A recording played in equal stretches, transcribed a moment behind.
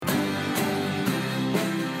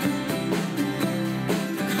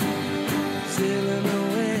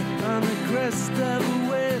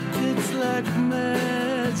like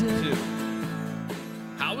magic.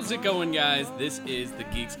 How's it going, guys? This is the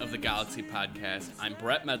Geeks of the Galaxy podcast. I'm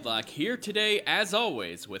Brett Medlock, here today, as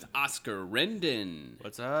always, with Oscar Rendon.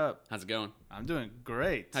 What's up? How's it going? I'm doing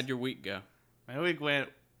great. How'd your week go? My week went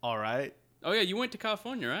all right. Oh, yeah, you went to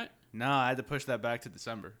California, right? No, I had to push that back to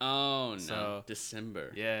December. Oh, no. So,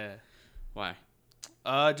 December. Yeah. Why?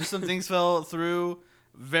 Just some things fell through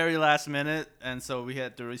very last minute, and so we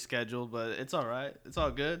had to reschedule, but it's all right. It's all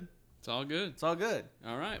good. It's all good. It's all good.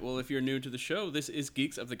 All right. Well, if you're new to the show, this is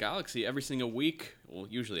Geeks of the Galaxy. Every single week, well,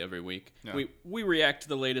 usually every week, Yeah. we react to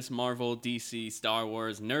the latest Marvel, DC, Star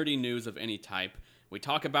Wars, nerdy news of any type. We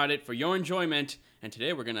talk about it for your enjoyment, and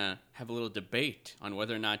today we're going to have a little debate on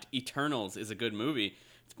whether or not Eternals is a good movie.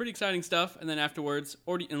 It's pretty exciting stuff, and then afterwards,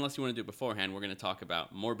 unless you want to do it beforehand, we're going to talk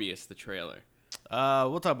about Morbius, the trailer.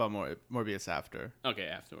 We'll talk about Morbius after. Okay,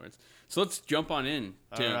 afterwards. So let's jump on in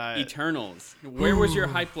to All right. Eternals. Where was your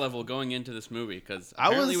hype level going into this movie? Because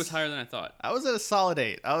apparently it was higher than I thought. I was at a solid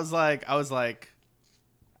 8. I was kind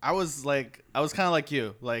of like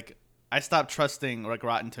you. Like, I stopped trusting like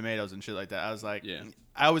Rotten Tomatoes and shit like that. I was like, Yeah.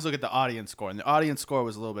 I always look at the audience score, and the audience score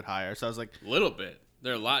was a little bit higher. So I was like, A little bit.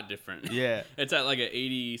 They're a lot different. yeah. It's at like a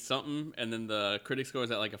 80-something, and then the critic score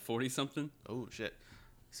is at like a 40-something. Oh shit.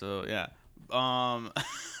 So yeah.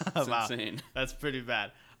 It's Wow. insane. That's pretty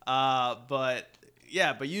bad. But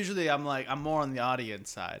usually I'm more on the audience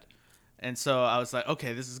side. And so I was like,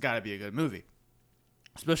 okay, this has got to be a good movie.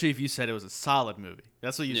 Especially if you said it was a solid movie.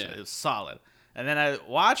 That's what you said. It was solid. And then I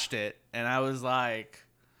watched it and I was like,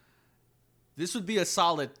 this would be a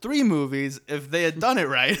solid 3 movies if they had done it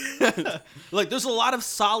right. Like, there's a lot of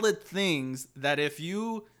solid things that if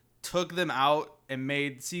you took them out and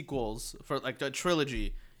made sequels for like a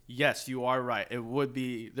trilogy, yes, you are right. There would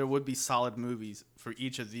be solid movies for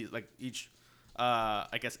each of these, like each,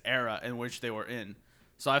 I guess, era in which they were in.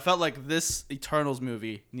 So I felt like this Eternals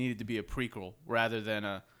movie needed to be a prequel rather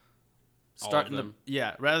than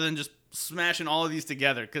rather than just smashing all of these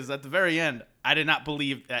together. Because at the very end, I did not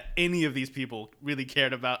believe that any of these people really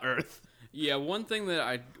cared about Earth. Yeah, one thing that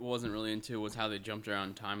I wasn't really into was how they jumped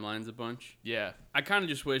around timelines a bunch. Yeah. I kind of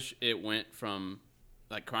just wish it went from,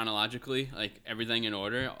 like, chronologically, like, everything in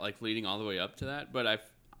order, like, leading all the way up to that. But I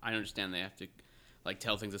understand they have to, like,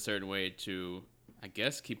 tell things a certain way to, I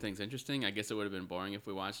guess, keep things interesting. I guess it would have been boring if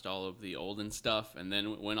we watched all of the olden stuff and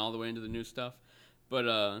then went all the way into the new stuff.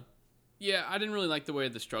 But, yeah, I didn't really like the way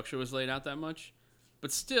the structure was laid out that much.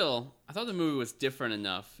 But still, I thought the movie was different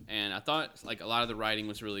enough, and I thought, like, a lot of the writing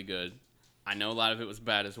was really good. I know a lot of it was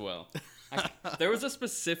bad as well. There was a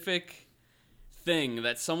specific thing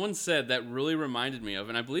that someone said that really reminded me of,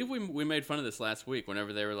 and I believe we made fun of this last week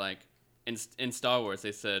whenever they were like, in Star Wars,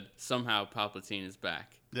 they said, somehow Palpatine is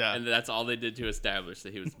back. Yeah. And that's all they did to establish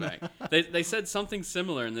that he was back. They said something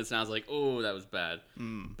similar in this, and I was like, oh, that was bad.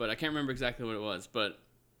 But I can't remember exactly what it was. But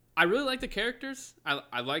I really like the characters.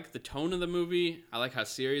 I like the tone of the movie. I like how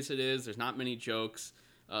serious it is. There's not many jokes.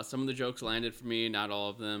 Some of the jokes landed for me, not all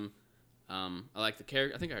of them. I like the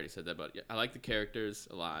character. I think I already said that, but yeah, I like the characters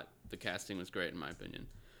a lot. The casting was great, in my opinion.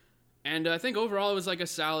 And I think overall it was like a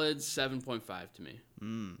solid 7.5 to me.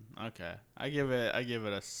 Okay. I give it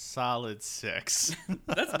a solid 6.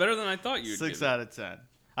 That's better than I thought you'd 6 give out of 10.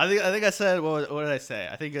 I think I said, what did I say?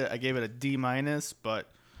 I think I gave it a D-, but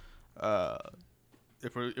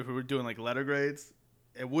if we were doing like letter grades,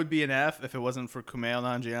 it would be an F if it wasn't for Kumail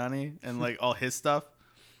Nanjiani and like all his stuff.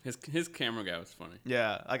 His camera guy was funny.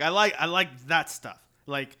 Yeah, like I like that stuff.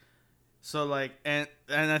 Like, so like, and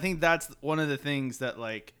I think that's one of the things that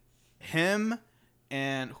like him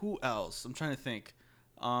and who else? I'm trying to think.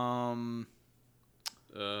 What's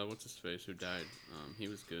his face? Who died? He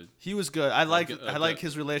was good. He was good. I like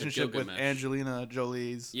his relationship with Gilgamesh. Angelina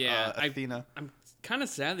Jolie's Athena. I'm kind of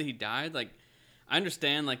sad that he died. Like, I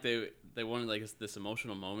understand like they wanted like this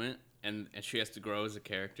emotional moment, and she has to grow as a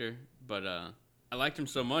character, but I liked him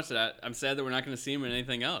so much that I'm sad that we're not going to see him in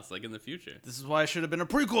anything else, like in the future. This is why it should have been a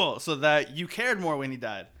prequel, so that you cared more when he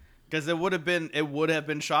died, because it would have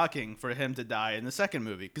been shocking for him to die in the second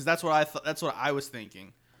movie. Because that's what I thought. That's what I was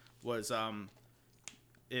thinking, was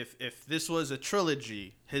if this was a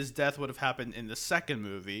trilogy, his death would have happened in the second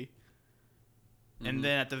movie, and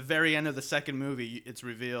then at the very end of the second movie, it's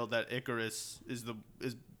revealed that Icarus is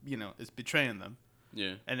betraying them.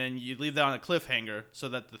 Yeah. And then you leave that on a cliffhanger so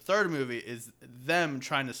that the third movie is them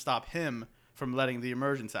trying to stop him from letting the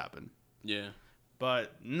emergence happen. Yeah.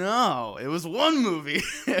 But no, it was one movie.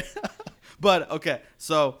 But okay,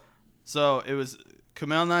 so it was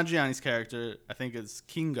Kumail Nanjiani's character. I think it's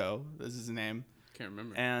Kingo. This is his name. Can't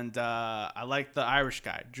remember. And I like the Irish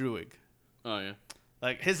guy, Druig. Oh yeah.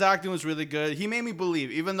 Like his acting was really good. He made me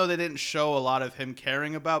believe, even though they didn't show a lot of him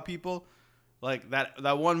caring about people. Like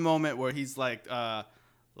that one moment where he's like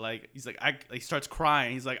he starts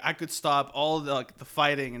crying. He's like, I could stop all the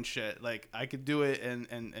fighting and shit. Like I could do it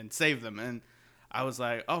and save them. And I was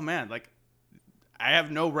like, oh man, like I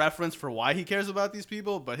have no reference for why he cares about these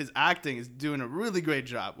people, but his acting is doing a really great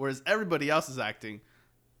job. Whereas everybody else's acting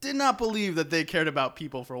did not believe that they cared about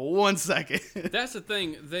people for 1 second. That's the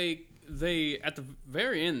thing. They at the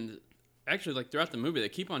very end, actually, like throughout the movie, they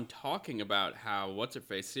keep on talking about how what's her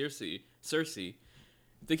face, Cersei.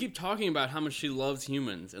 They keep talking about how much she loves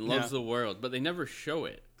humans and loves the world, but they never show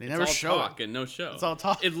it. They never show talk it. And no show. It's all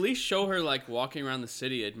talk. At least show her like walking around the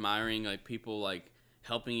city, admiring like people like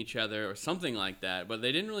helping each other or something like that. But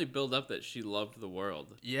they didn't really build up that she loved the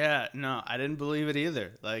world. Yeah, no, I didn't believe it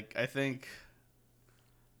either. Like I think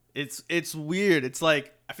it's weird. It's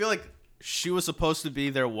like I feel like she was supposed to be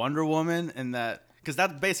their Wonder Woman, and that because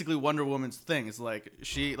that's basically Wonder Woman's thing. Is like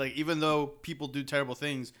she like even though people do terrible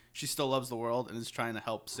things, she still loves the world and is trying to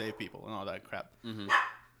help save people and all that crap. Mm-hmm.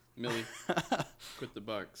 Millie, quit the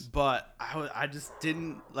barks. But I just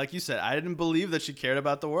didn't, like you said, I didn't believe that she cared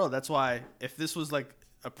about the world. That's why if this was like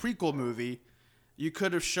a prequel movie, you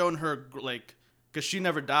could have shown her like because she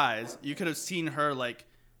never dies. You could have seen her like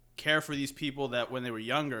care for these people that when they were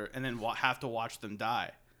younger, and then have to watch them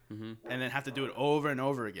die, and then have to do it over and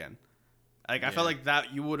over again. Like I felt like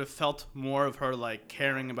that you would have felt more of her like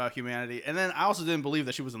caring about humanity. And then I also didn't believe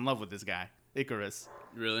that she was in love with this guy, Icarus.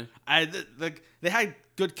 Really? Like they had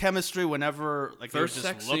good chemistry whenever like First they were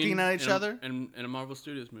sex just looking scene at each other. in a Marvel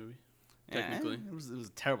Studios movie. Technically, It was a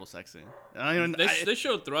terrible sex scene. I don't even, they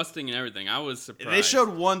showed thrusting and everything. I was surprised. they showed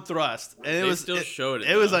one thrust, and They it was still showed it,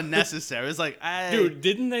 It was though. unnecessary. It was like, Dude,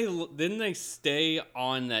 didn't they stay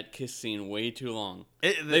on that kiss scene way too long? They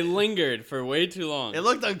It lingered for way too long.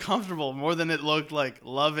 looked uncomfortable more than it looked like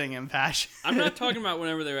loving and passionate. I'm not talking about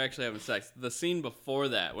whenever they were actually having sex. The scene before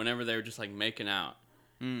that, whenever they were just like making out.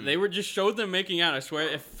 They were just showed them making out. I swear,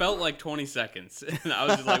 it felt like 20 seconds, and I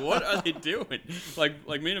was just like, "What are they doing?" Like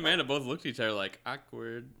me and Amanda both looked at each other like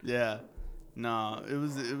awkward. Yeah, no, it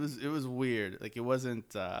was weird. Like it wasn't.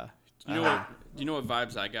 Do you know what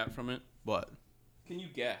vibes I got from it? What? Can you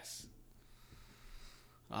guess?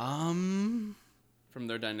 Um, From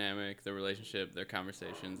their dynamic, their relationship, their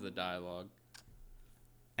conversations, the dialogue.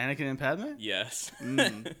 Anakin and Padme. Yes.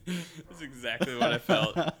 That's exactly what I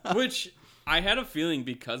felt. Which I had a feeling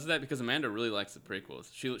because of that, because Amanda really likes the prequels.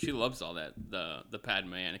 She loves all that, the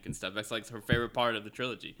Padme Anakin stuff. That's like her favorite part of the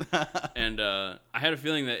trilogy. And I had a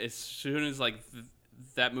feeling that as soon as like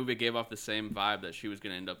that movie gave off the same vibe that she was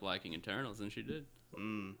going to end up liking Eternals, and she did.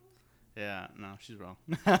 Yeah, no, she's wrong.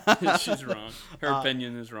 She's wrong. Her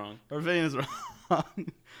opinion is wrong. Her opinion is wrong.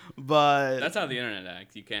 But That's how the internet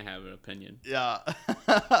acts. You can't have an opinion. yeah.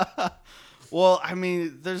 Well, I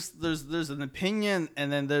mean, there's an opinion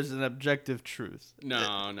and then there's an objective truth.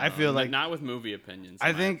 No. I feel like not with movie opinions.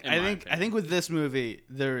 I think with this movie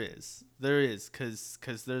there is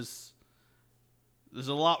because there's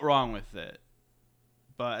a lot wrong with it,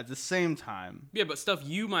 but at the same time, yeah, but stuff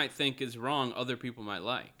you might think is wrong, other people might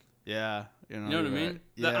like. yeah, You know what I mean? right.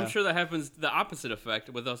 Yeah, I'm sure that happens the opposite effect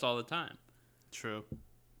with us all the time. true.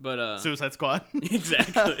 But Suicide Squad.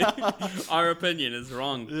 exactly. Our opinion is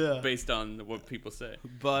wrong Yeah. based on what people say.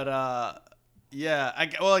 But yeah,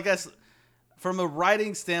 I guess from a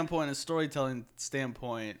writing standpoint and storytelling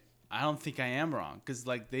standpoint, I don't think I am wrong because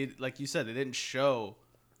like you said, they didn't show,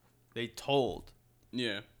 they told.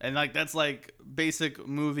 Yeah. And like that's like basic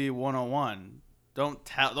movie 101. Don't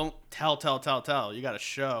tell. You got to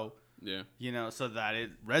show, Yeah. you know, so that it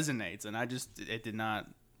resonates. And it did not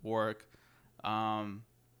work.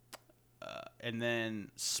 And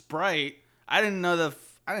then Sprite, I didn't know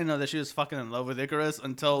that she was fucking in love with Icarus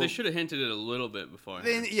until They should have hinted it a little bit before.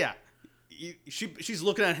 then, yeah. She's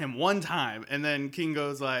looking at him one time, and then King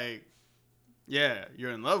goes like, "Yeah,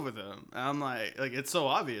 you're in love with him." And I'm like it's so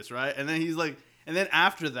obvious, right? And then he's like, and then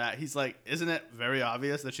after that, he's like, "Isn't it very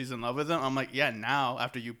obvious that she's in love with him?" I'm like, "Yeah, now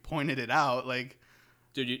after you pointed it out, like."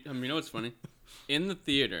 Dude, you know what's funny? In the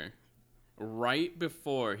theater, right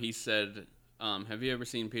before he said, "Have you ever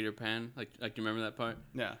seen Peter Pan?" Like you remember that part?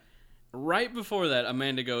 Yeah. Right before that,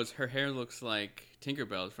 Amanda goes, "Her hair looks like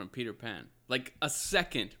Tinkerbell from Peter Pan." Like a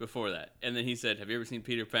second before that, and then he said, "Have you ever seen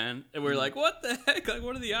Peter Pan?" And we're like, "What the heck? Like,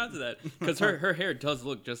 what are the odds of that?" Because her hair does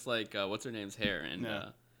look just like what's her name's hair, and Yeah.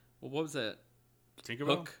 what was that?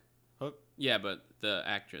 Tinkerbell? Hook? Yeah, but the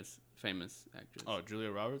actress, famous actress. Oh,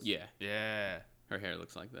 Julia Roberts? Yeah, Yeah. her hair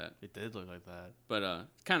looks like that. It did look like that. But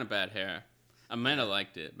it's kind of bad hair. Amanda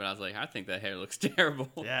liked it, but I was like, I think that hair looks terrible.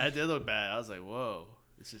 Yeah, it did look bad. I was like, whoa,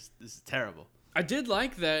 this is terrible. I did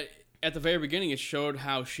like that at the very beginning. It showed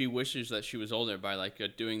how she wishes that she was older by like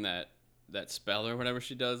doing that spell or whatever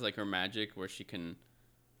she does, like her magic, where she can.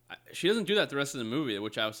 She doesn't do that the rest of the movie,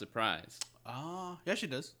 which I was surprised. Yeah, she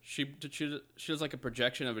does. She does like a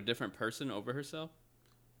projection of a different person over herself.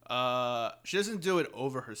 She doesn't do it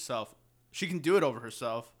over herself. She can do it over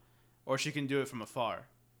herself, or she can do it from afar.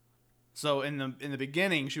 So in the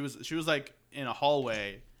beginning, she was like in a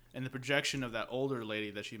hallway, and the projection of that older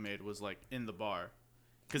lady that she made was like in the bar.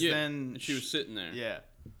 Because then she was sitting there. Yeah.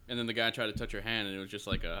 And then the guy tried to touch her hand, and it was just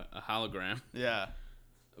like a hologram. Yeah.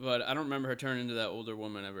 But I don't remember her turning into that older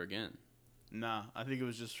woman ever again. Nah, I think it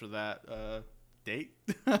was just for that date.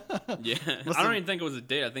 Yeah, I don't even think it was a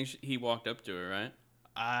date. I think he walked up to her, right?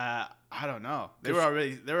 I don't know. They were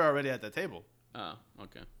already at the table. Oh,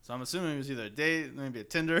 okay. So I'm assuming it was either a date, maybe a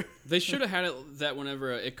Tinder. They should have had it that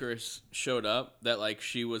whenever Icarus showed up, that like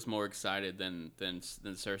she was more excited than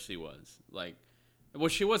Cersei was. Like, well,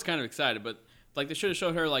 she was kind of excited, but like they should have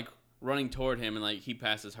showed her like running toward him and like he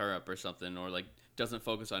passes her up or something, or like doesn't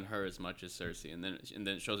focus on her as much as Cersei, and then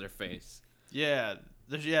it shows her face. Yeah,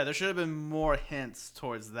 there should have been more hints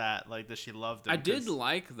towards that, like that she loved him. I did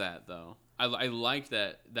like that though. I liked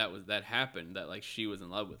that happened, that like she was in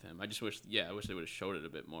love with him. I just wish they would have showed it a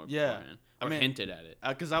bit more beforehand, or hinted at it.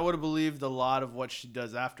 Because I would have believed a lot of what she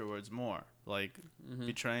does afterwards more, like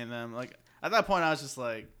betraying them. Like at that point, I was just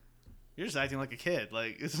like, you're just acting like a kid.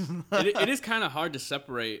 Like it is kind of hard to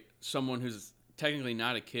separate someone who's technically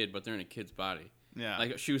not a kid, but they're in a kid's body. Yeah,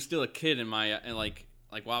 like she was still a kid in my and like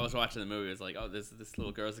while I was watching the movie, it was like, oh, this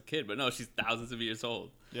little girl's a kid, but no, she's thousands of years old.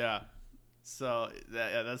 Yeah. So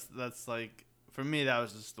that's like, for me, that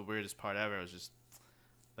was just the weirdest part ever. It was just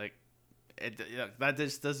like that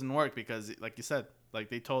just doesn't work because, like you said, like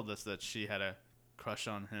they told us that she had a crush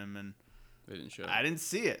on him, and they didn't show it. I didn't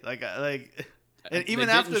see it. And even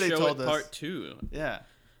after they told us part 2. Yeah.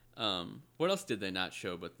 What else did they not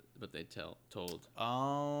show? But they told.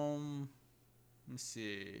 Let me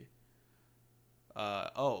see.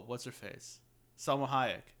 What's her face? Salma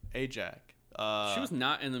Hayek, Ajak. She was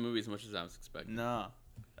not in the movie as much as I was expecting. No,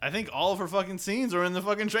 I think all of her fucking scenes are in the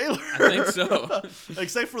fucking trailer. I think so.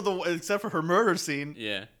 except for her murder scene.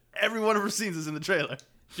 Yeah. Every one of her scenes is in the trailer.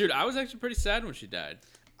 Dude, I was actually pretty sad when she died.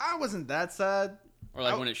 I wasn't that sad. Or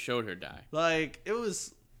like when it showed her die. Like it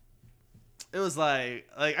was like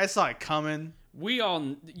I saw it coming.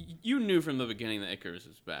 You knew from the beginning that Icarus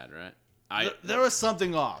was bad, right? There was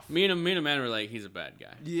something off. Me and Amanda were like, he's a bad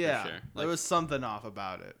guy. Yeah, for sure. There was something off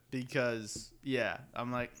about it because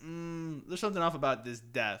I'm like, there's something off about this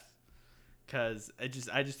death because I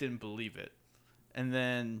just didn't believe it. And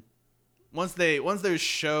then once they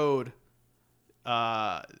showed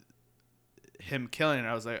him killing it,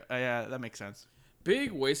 I was like, oh yeah, that makes sense.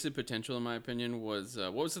 Big wasted potential, in my opinion, was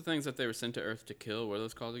what was the things that they were sent to Earth to kill? What are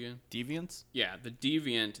those called again? Deviants? Yeah, the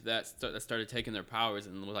deviant that started taking their powers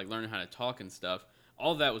and was like learning how to talk and stuff.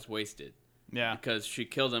 All that was wasted. Yeah. Because she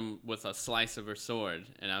killed him with a slice of her sword,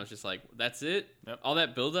 and I was just like, that's it? Yep. All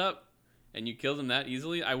that build up, and you killed him that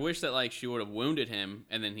easily? I wish that like she would have wounded him,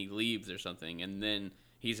 and then he leaves or something, and then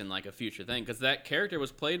he's in like a future thing. Because that character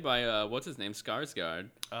was played by what's his name,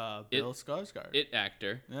 Skarsgård. Bill Skarsgård. It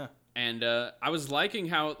actor. Yeah. And I was liking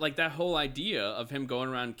how, like, that whole idea of him going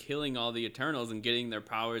around killing all the Eternals and getting their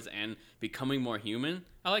powers and becoming more human.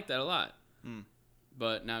 I like that a lot.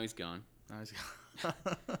 But now he's gone.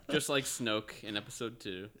 Just like Snoke in episode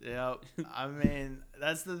 2. Yeah. I mean,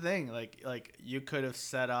 that's the thing. Like you could have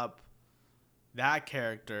set up that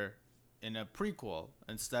character in a prequel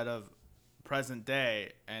instead of present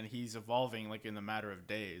day, and he's evolving like in a matter of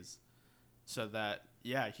days. So that,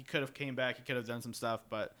 he could have came back. He could have done some stuff,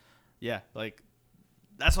 but... Yeah, like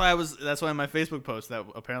that's why in my Facebook post that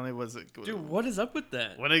apparently was. Dude, what is up with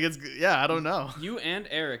that? When it gets, I don't know. You and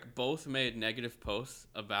Eric both made negative posts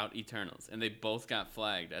about Eternals, and they both got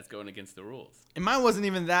flagged as going against the rules. And mine wasn't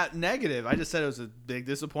even that negative. I just said it was a big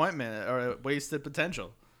disappointment or a wasted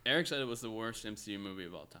potential. Eric said it was the worst MCU movie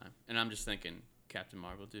of all time, and I'm just thinking Captain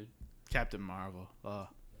Marvel, dude. Captain Marvel.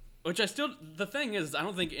 Which the thing is, I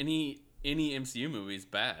don't think any MCU movie is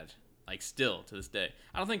bad. Like, still, to this day.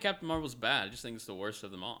 I don't think Captain Marvel's bad. I just think it's the worst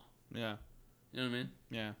of them all. Yeah. You know what I mean?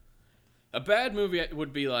 Yeah. A bad movie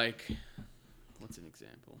would be like... What's an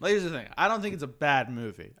example? Here's the thing. I don't think it's a bad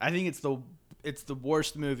movie. I think it's the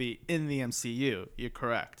worst movie in the MCU. You're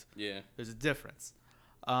correct. Yeah. There's a difference.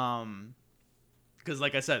 Because,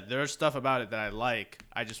 like I said, there's stuff about it that I like.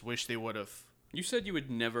 I just wish they would have... You said you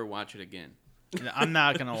would never watch it again. I'm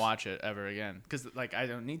not gonna watch it ever again because I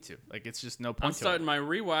don't need to. Like, it's just no point. I'm starting my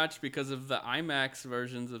rewatch because of the IMAX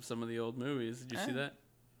versions of some of the old movies. Did you see that?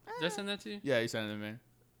 Did I send that to you? Yeah, you sent it to me.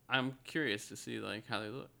 I'm curious to see like how they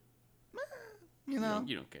look. You know,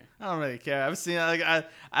 You don't care. I don't really care. I've seen like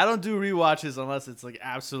I don't do rewatches unless it's like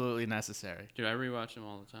absolutely necessary. Dude, I rewatch them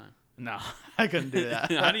all the time. No, I couldn't do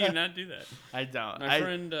that. How do you not do that? I don't. My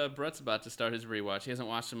friend Brett's about to start his rewatch. He hasn't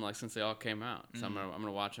watched them like since they all came out, so I'm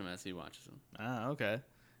gonna watch them as he watches them. Ah, okay.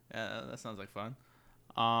 Yeah, that sounds like fun.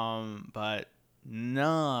 But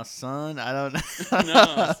no, son, I don't.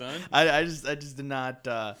 No, son. I just did not.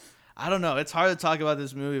 I don't know. It's hard to talk about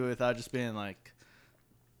this movie without just being like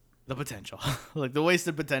the potential, like the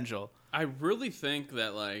wasted potential. I really think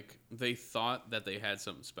that like they thought that they had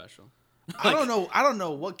something special. I don't know. I don't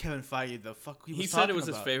know what Kevin Feige the fuck he was He said it talking was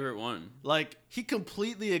his about. favorite one. Like he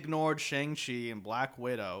completely ignored Shang-Chi and Black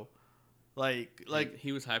Widow. Like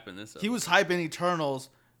He was hyping this up. he was hyping Eternals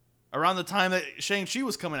around the time that Shang-Chi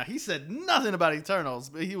was coming out. He said nothing about Eternals,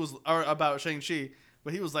 but he was or about Shang-Chi,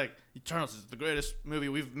 but he was like, Eternals is the greatest movie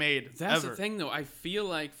we've made That's ever. the thing, though. I feel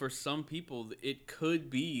like for some people, it could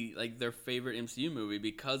be like their favorite MCU movie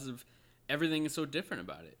because of everything is so different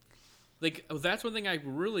about it. Like that's one thing I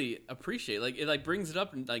really appreciate. Like it like brings it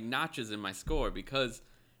up and like notches in my score because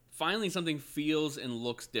finally something feels and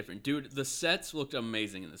looks different. Dude, the sets looked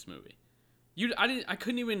amazing in this movie. I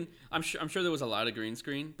couldn't even. I'm sure there was a lot of green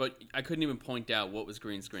screen, but I couldn't even point out what was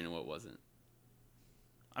green screen and what wasn't.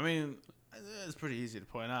 I mean, it's pretty easy to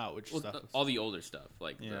point out which Well, stuff. all the older stuff,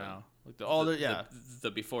 like Like the older,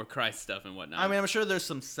 the before Christ stuff and whatnot. I mean, I'm sure there's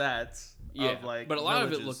some sets. yeah, of, like, but a lot of it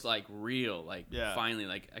villages. looked like real. Like finally,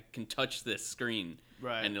 like I can touch this screen,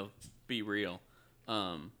 Right. and it'll be real.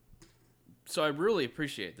 So I really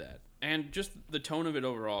appreciate that, and just the tone of it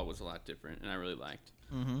overall was a lot different, and I really liked.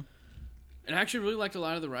 Mm-hmm. And I actually really liked a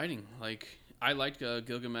lot of the writing. Like I liked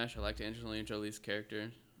Gilgamesh. I liked Angelina Jolie's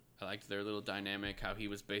character. I liked their little dynamic. How he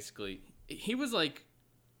was like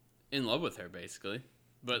in love with her basically,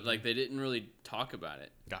 but like they didn't really talk about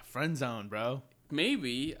it. Got friend zone, bro.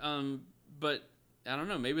 Maybe, but I don't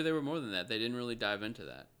know. Maybe they were more than that. They didn't really dive into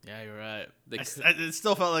that. Yeah, you're right. They It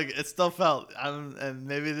still felt. And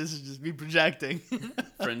maybe this is just me projecting.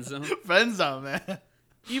 Friend zone. Friend zone, man.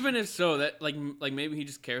 Even if so, that like maybe he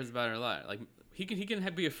just cares about her a lot. Like he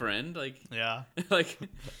can be a friend. Like Yeah, like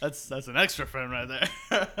that's an extra friend right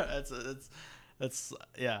there. that's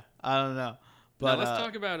yeah. I don't know. But now let's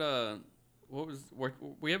talk about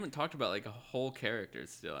we haven't talked about like a whole character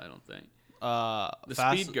still. I don't think the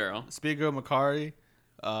Speed Girl. Speed Girl Macari.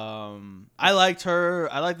 I liked her.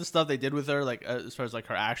 I liked the stuff they did with her, like as far as like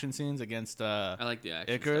her action scenes against. I like the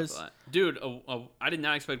action Icarus. stuff a lot. Dude, I did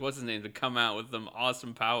not expect what's his name to come out with some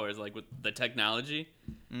awesome powers, like with the technology.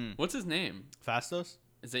 What's his name? Fastos.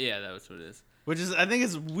 Is it? Yeah, that was what it is. Which is, I think,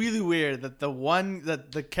 it's really weird that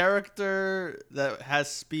the character that has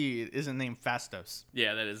speed isn't named Fastos.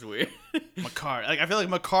 Yeah, that is weird. Macari. Like I feel like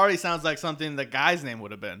Macari sounds like something the guy's name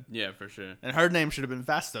would have been, Yeah, for sure. and her name should have been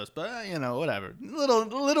Fastos. But whatever.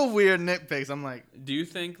 Little weird nitpicks. I'm like, Do you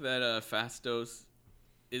think that Fastos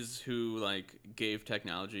is who like gave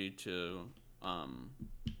technology to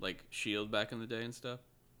like Shield back in the day and stuff?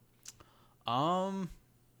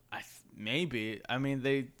 maybe. I mean,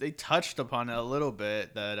 they touched upon it a little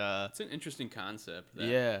bit that It's an interesting concept. That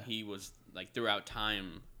Yeah. he was like throughout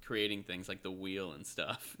time creating things like the wheel and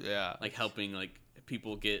stuff. yeah. Like helping like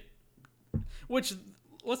people get. Which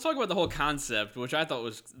let's talk about the whole concept, which I thought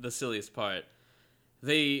was the silliest part.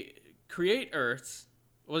 They create Earths.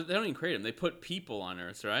 Well, they don't even create them. They put people on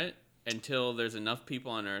Earths, right? Until there's enough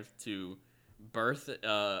people on Earth to birth.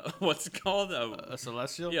 What's it called? A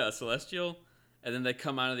celestial. Yeah, a celestial. And then they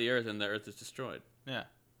come out of the Earth, and the Earth is destroyed. Yeah.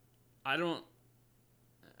 I don't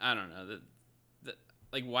know.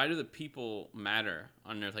 Like, why do the people matter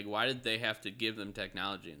on Earth? Like, why did they have to give them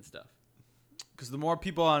technology and stuff? Because the more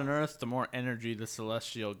people on Earth, the more energy the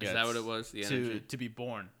celestial gets. Is that what it was? The energy? to be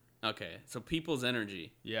born. Okay, so people's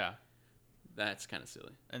energy. Yeah. That's kind of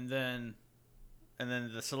silly. And then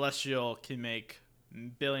the celestial can make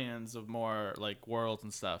billions of more like worlds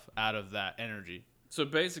and stuff out of that energy. So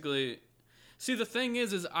basically, see, the thing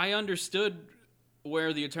is I understood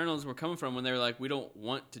where the Eternals were coming from when they were like, we don't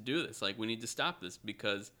want to do this. Like, we need to stop this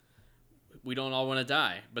because we don't all want to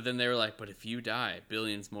die. But then they were like, but if you die,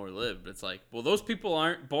 billions more live. But it's like, well, those people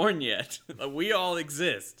aren't born yet. Like, we all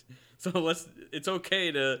exist. So it's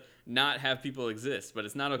okay to not have people exist, but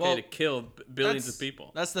it's not okay to kill billions of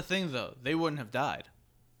people. That's the thing, though. They wouldn't have died.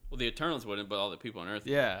 Well, the Eternals wouldn't, but all the people on Earth.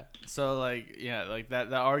 Yeah. So like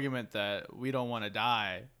that argument that we don't want to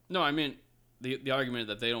die. No, I mean the argument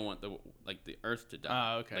that they don't want the Earth to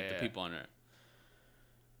die. Oh, okay. Like yeah. the people on Earth.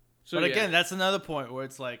 So But yeah. again, that's another point where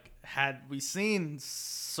it's like, had we seen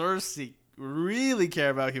Cersei really care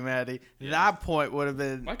about humanity, that point would have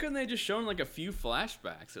been. Why couldn't they just shown like a few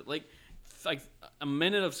flashbacks? Like a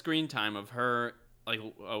minute of screen time of her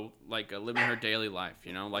living her daily life,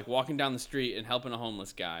 you know, like walking down the street and helping a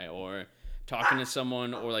homeless guy, or talking to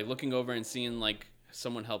someone, or like looking over and seeing like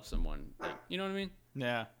someone help someone. Like, you know what I mean?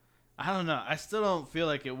 Yeah. I don't know. I still don't feel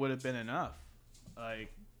like it would have been enough.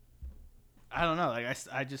 Like, I don't know. Like,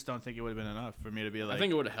 I just don't think it would have been enough for me to be like. I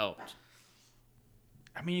think it would have helped.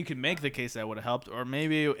 I mean, you could make the case that would have helped, or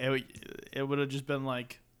maybe it would have just been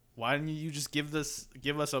like, why didn't you just give us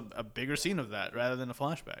a bigger scene of that rather than a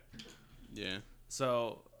flashback? Yeah.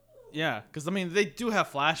 So, yeah, because I mean, they do have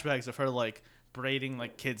flashbacks of her like braiding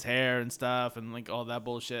like kids' hair and stuff, and like all that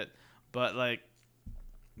bullshit. But like,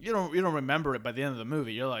 you don't remember it by the end of the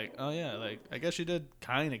movie. You're like, oh yeah, like I guess she did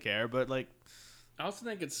kind of care, but like, I also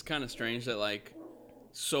think it's kind of strange that like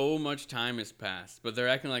so much time has passed, but they're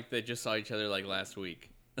acting like they just saw each other like last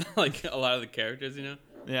week. Like a lot of the characters, you know?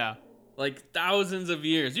 yeah. Like thousands of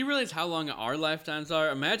years. You realize how long our lifetimes are?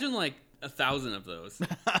 Imagine like 1,000 of those.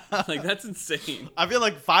 Like that's insane. I feel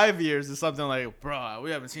like 5 years is something like, bro,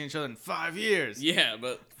 we haven't seen each other in 5 years. Yeah,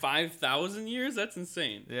 but 5,000 years? That's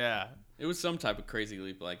insane. Yeah. It was some type of crazy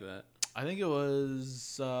leap like that. I think it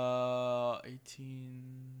was 18.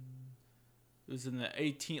 It was in the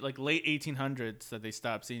late 1800s that they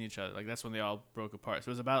stopped seeing each other. Like that's when they all broke apart. So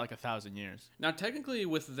it was about like 1,000 years. Now, technically,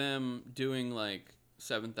 with them doing like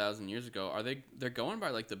 7,000 years ago, they're going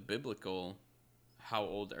by like the biblical how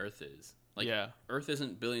old Earth is. Like, yeah. Earth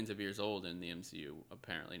isn't billions of years old in the MCU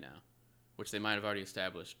apparently now, which they might have already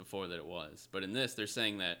established before that it was. But in this, they're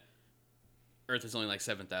saying that Earth is only like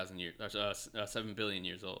 7,000 years, 7 billion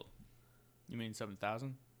years old. You mean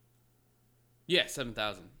 7,000? Yeah,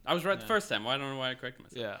 7,000. I was right the first time. I don't know why I corrected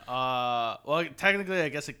myself. Yeah. Well, technically, I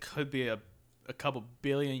guess it could be a couple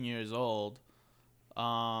billion years old.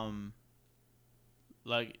 But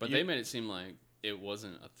they made it seem like it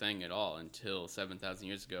wasn't a thing at all until 7,000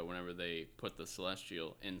 years ago, whenever they put the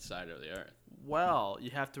Celestial inside of the Earth. Well,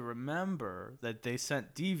 you have to remember that they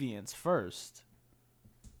sent deviants first.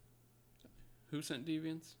 Who sent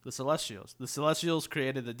deviants? The Celestials. The Celestials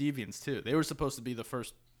created the deviants too. They were supposed to be the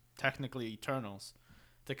first, technically, Eternals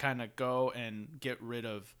to kind of go and get rid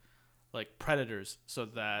of like predators so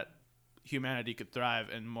that humanity could thrive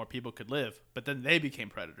and more people could live. But then they became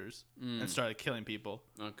predators and started killing people.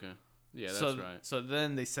 Okay. Yeah, that's right. So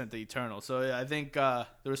then they sent the Eternals. So yeah, I think there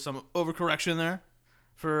was some overcorrection there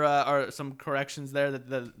for or some corrections there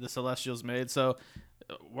that the Celestials made. So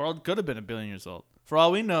world could have been 1 billion years old. For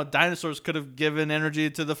all we know, dinosaurs could have given energy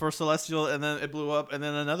to the first Celestial, and then it blew up, and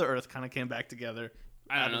then another Earth kind of came back together.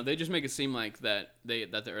 I don't know. They just make it seem like that the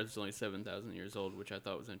Earth is only 7,000 years old, which I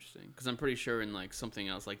thought was interesting. Because I'm pretty sure in like something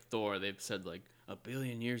else, like Thor, they've said like 1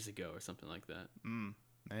 billion years ago or something like that.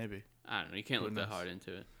 Maybe. I don't know. You can't look that hard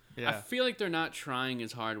into it. Yeah. I feel like they're not trying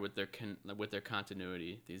as hard with their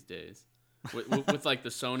continuity these days. With like the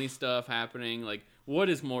Sony stuff happening, like what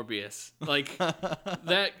is Morbius? Like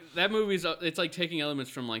that movie's it's like taking elements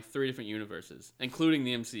from like 3 different universes, including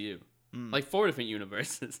the MCU, like 4 different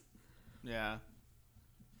universes. Yeah.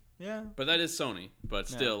 Yeah. But that is Sony. But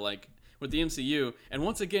still, like with the MCU, and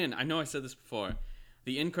once again, I know I said this before,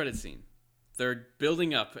 the end credit scene. They're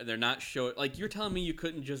building up, and they're not showing. Like you're telling me, you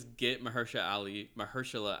couldn't just get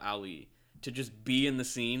Mahershala Ali to just be in the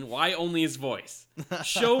scene? Why only his voice?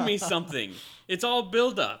 Show me something. It's all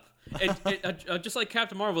build up. Just like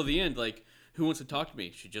Captain Marvel at the end, like who wants to talk to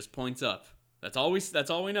me? She just points up. That's all we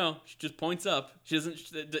know. She just points up.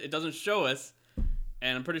 It doesn't show us.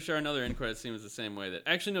 And I'm pretty sure another end credit scene was the same way. That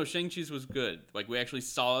actually no, Shang-Chi's was good. Like we actually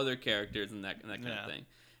saw other characters and that kind of thing.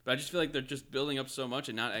 But I just feel like they're just building up so much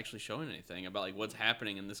and not actually showing anything about like what's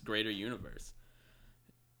happening in this greater universe.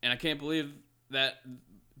 And I can't believe that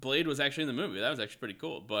Blade was actually in the movie. That was actually pretty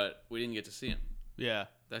cool, but we didn't get to see him. Yeah.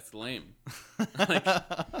 That's lame. Like,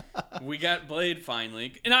 we got Blade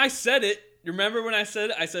finally. And I said it. Remember when I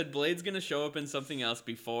said Blade's going to show up in something else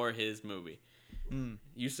before his movie.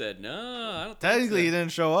 You said, no, I don't think Technically, so. he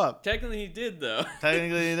didn't show up. Technically, he did, though.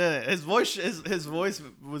 Technically, he didn't. His voice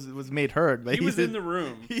was made heard, but he was in the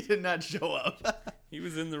room. He did not show up. He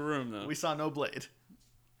was in the room, though. We saw no Blade.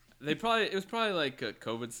 It was probably like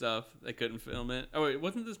COVID stuff. They couldn't film it. Oh, wait,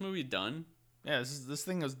 wasn't this movie done? Yeah, this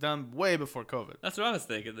thing was done way before COVID. That's what I was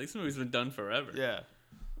thinking. This movie's been done forever. Yeah.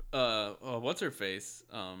 What's her face?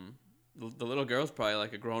 The little girl's probably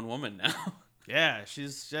like a grown woman now. Yeah, she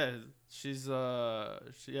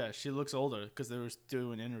looks older because they were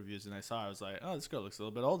doing interviews and I was like, oh, this girl looks a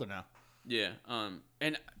little bit older now. Yeah.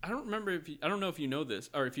 And I don't remember I don't know if you know this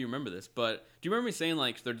or if you remember this, but do you remember me saying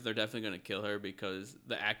like they're definitely gonna kill her because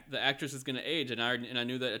the actress is gonna age, and I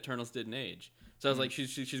knew that Eternals didn't age, so I was like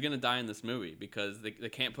she's gonna die in this movie because they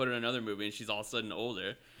can't put her in another movie and she's all of a sudden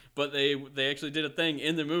older, but they actually did a thing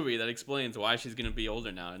in the movie that explains why she's gonna be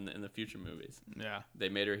older now in the future movies. Yeah. They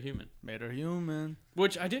made her human,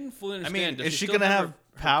 Which I didn't fully I understand. mean, Does is she still gonna have her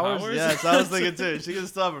powers? Yeah, so I was thinking too. She gonna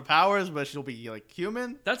still have her powers, but she'll be like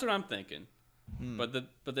human. That's what I'm thinking. But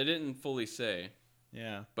they didn't fully say.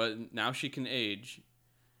 Yeah. But now she can age,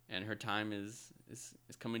 and her time is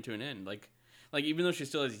coming to an end. Like even though she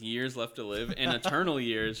still has years left to live, and eternal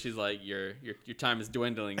years, she's like your time is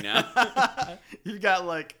dwindling now. You've got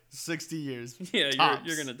like 60 years. Yeah, tops.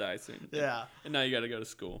 you're gonna die soon. Yeah. And now you got to go to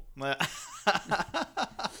school.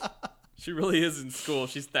 She really is in school.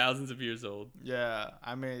 She's thousands of years old. Yeah,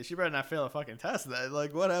 I mean, she better not fail a fucking test. That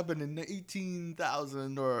like, what happened in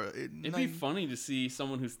 18,000 or? It'd be funny to see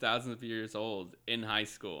someone who's thousands of years old in high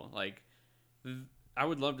school. Like, I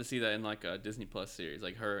would love to see that in like a Disney Plus series,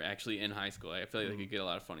 like her actually in high school. I feel like they could get a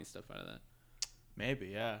lot of funny stuff out of that. Maybe,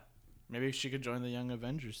 yeah. Maybe she could join the Young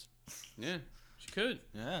Avengers. Yeah, she could.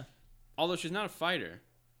 Yeah. Although she's not a fighter,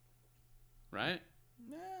 right?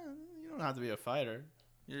 Yeah, you don't have to be a fighter.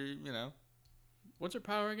 You know, What's her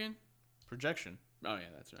power again? projection. Oh yeah,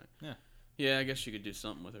 that's right. Yeah. Yeah, I guess she could do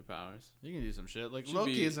something with her powers. You can do some shit. Like Should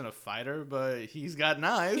Loki be- isn't a fighter, but he's got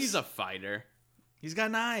knives. He's a fighter. He's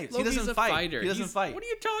got knives. Loki's he doesn't a fight. fighter. He doesn't fight. What are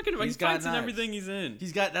you talking about? He's He got fights in knives. everything he's in.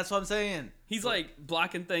 He's got. That's what I'm saying. He's like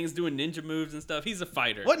blocking things, doing ninja moves and stuff. He's a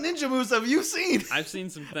fighter. What ninja moves have you seen? I've seen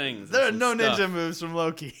some things. There are and no some stuff. ninja moves from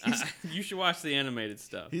Loki. You should watch the animated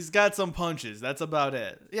stuff. He's got some punches. That's about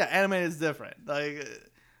it. Yeah, animated is different. Like,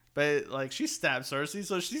 but like she stabbed Cersei,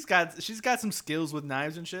 so she's got some skills with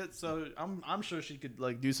knives and shit. So I'm sure she could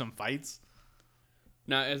like do some fights.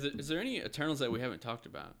 Now, is there any Eternals that we haven't talked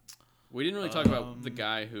about? We didn't really talk about the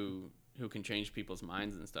guy who can change people's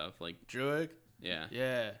minds and stuff. Like, Druig. yeah.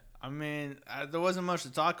 Yeah. I mean, there wasn't much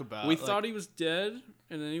to talk about. We Like, thought he was dead,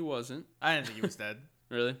 and then he wasn't. I didn't think he was dead.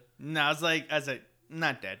 Really? No, I was like,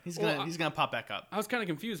 not dead. He's gonna pop back up. I was kind of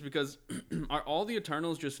confused because are all the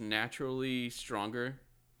Eternals just naturally stronger,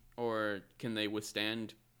 or can they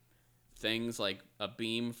withstand things like a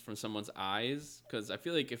beam from someone's eyes? Because I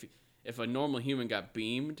feel like if a normal human got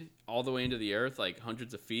beamed all the way into the earth, like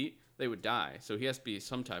hundreds of feet, they would die. So he has to be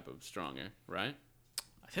some type of stronger, right?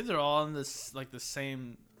 I think they're all in this like the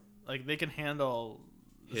same, like they can handle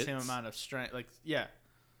the same Hits? amount of strength. Like yeah.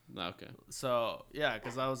 Okay. So yeah,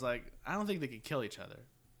 because I was like, I don't think they could kill each other.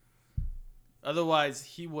 Otherwise,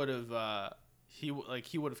 he would have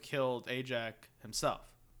killed Ajak himself.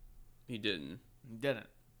 He didn't. He didn't.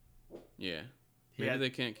 Yeah. He Maybe had- they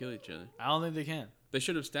can't kill each other. I don't think they can. They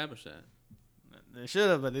should have established that. They should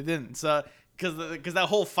have, but they didn't. So because that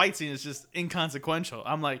whole fight scene is just inconsequential.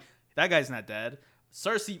 I'm like, that guy's not dead.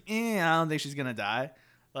 Cersei, I don't think she's gonna die.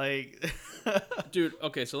 Like, Dude,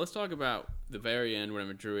 okay, so let's talk about the very end when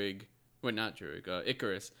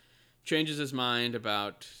Icarus changes his mind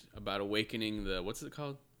about awakening the, what's it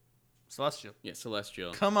called? Celestial. Yeah,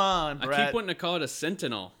 Celestial. Come on, I Brett. keep wanting to call it a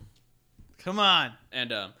Sentinel. Come on.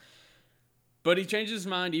 And but he changes his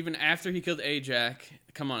mind even after he killed Ajak.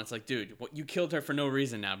 Come on, it's like, dude, you killed her for no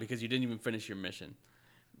reason now because you didn't even finish your mission.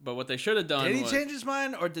 But what they should have done Did he was change his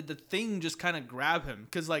mind, or did the thing just kind of grab him?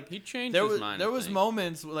 Because like he changed there his was mind. there I was think.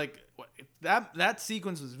 moments like that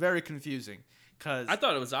sequence was very confusing. Because I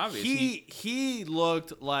thought it was obvious. he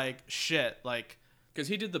looked like shit. Like Because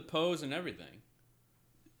he did the pose and everything.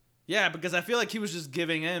 yeah, because I feel like he was just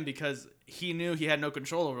giving in because he knew he had no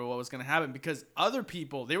control over what was going to happen. Because other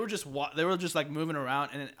people they were just like moving around,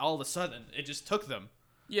 and then all of a sudden it just took them.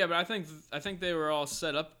 Yeah, but I think they were all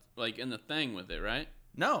set up like in the thing with it, right?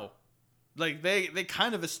 No. Like they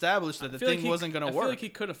kind of established that the thing wasn't going to I work. feel like he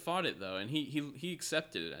could have fought it though, and he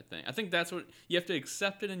accepted it. I think that's what you have to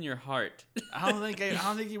accept it in your heart. I don't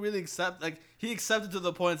think he really he accepted to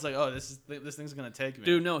the point it's like, oh, this thing's going to take me.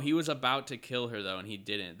 Dude, no, he was about to kill her though, and he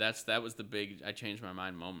didn't. That was the big I changed my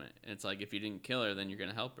mind moment. And it's like if you didn't kill her, then you're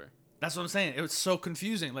gonna help her. That's what I'm saying. It was so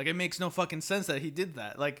confusing. Like it makes no fucking sense that he did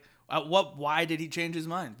that. Like why did he change his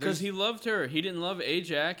mind? Because he loved her. He didn't love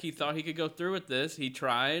Ajak. He thought he could go through with this. He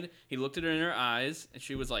tried. He looked at her in her eyes, and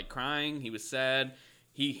she was like crying. He was sad.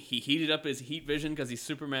 He heated up his heat vision because he's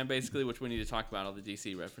Superman basically, which we need to talk about all the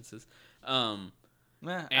DC references. And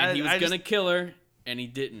he was gonna kill her, and he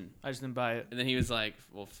didn't. I just didn't buy it. And then he was like,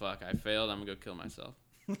 "Well, fuck, I failed. I'm gonna go kill myself."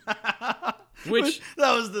 Which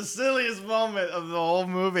that was the silliest moment of the whole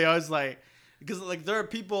movie. I was like, because like there are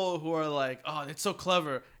people who are like, oh, it's so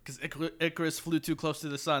clever, because Icarus flew too close to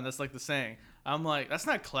the sun. That's like the saying. I'm like, that's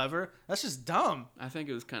not clever. That's just dumb. I think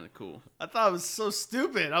it was kind of cool. I thought it was so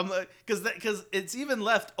stupid. I'm like, because it's even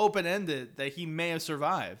left open ended that he may have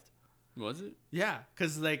survived. Was it? Yeah,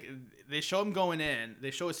 because like they show him going in,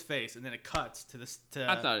 they show his face, and then it cuts to this.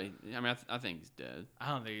 I thought. I think he's dead. I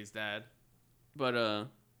don't think he's dead. But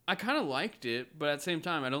I kind of liked it, but at the same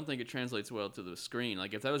time, I don't think it translates well to the screen.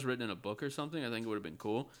 Like if that was written in a book or something, I think it would have been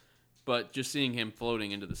cool. But just seeing him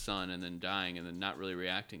floating into the sun and then dying and then not really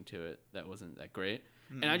reacting to it, that wasn't that great.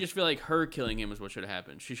 And I just feel like her killing him is what should have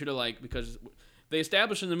happened. She should have because they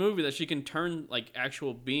established in the movie that she can turn like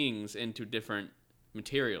actual beings into different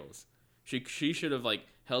materials. She should have like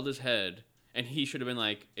held his head, and he should have been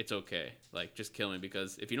like, "It's okay, like just kill me,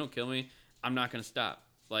 because if you don't kill me, I'm not gonna stop.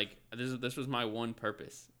 Like this was my one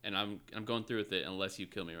purpose, and I'm going through with it unless you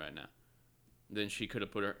kill me right now." Then she could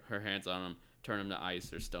have put her hands on him, turn him to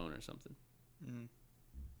ice or stone or something.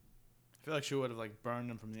 I feel like she would have like burned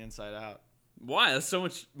him from the inside out. Why? That's so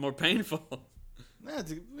much more painful. Yeah,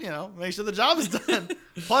 to, make sure the job is done.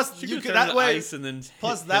 Plus, you could that way. Ice and then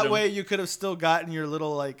plus, that way you could have still gotten your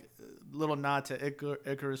little nod to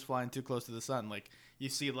Icarus flying too close to the sun. Like you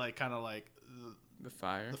see, like kind of like the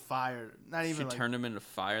fire. The fire, not even. She turned him into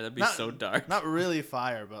fire. That'd be so dark. Not really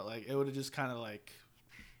fire, but like it would have just kind of like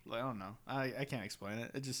I don't know. I can't explain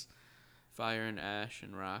it. It just fire and ash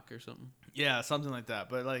and rock or something. Yeah, something like that.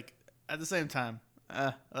 But like at the same time,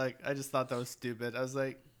 like I just thought that was stupid. I was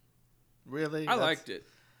like, really? I liked it.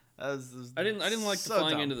 I didn't like so the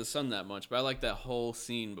flying dumb. into the sun that much, but I liked that whole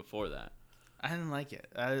scene before that. I didn't like it.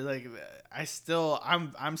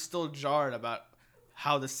 I'm still jarred about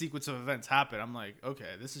how the sequence of events happened. I'm like, okay,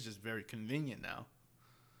 this is just very convenient now.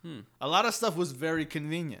 A lot of stuff was very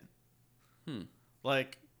convenient.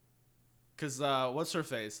 Like, cause what's her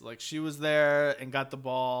face? Like she was there and got the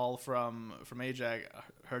ball from Ajax,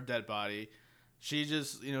 her dead body. She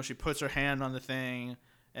just she puts her hand on the thing,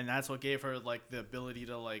 and that's what gave her like the ability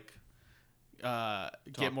to like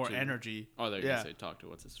get more energy. Oh, they're gonna say talk to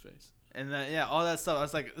what's his face. And then all that stuff. I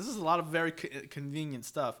was like, this is a lot of very convenient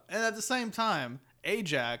stuff. And at the same time,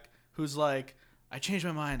 Ajax, who's like, I changed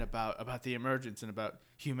my mind about the emergence and about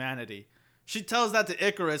humanity. She tells that to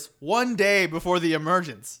Icarus one day before the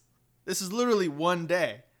emergence. This is literally one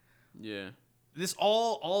day. Yeah. This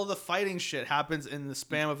all the fighting shit happens in the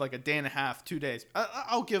span of like a day and a half, 2 days.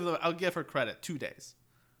 I'll give her credit. 2 days.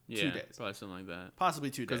 Yeah, 2 days. Probably something like that. Possibly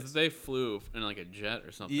 2 days. Because they flew in like a jet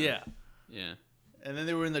or something. Yeah. Yeah. And then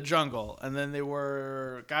they were in the jungle, and then they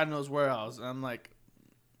were God knows where else. And I'm like,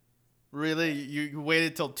 really? You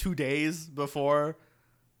waited till 2 days before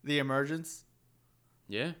the emergence?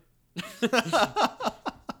 Yeah.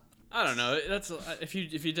 I don't know. That's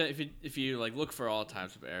if you like look for all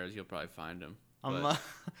types of errors, you'll probably find them. And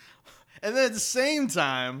then at the same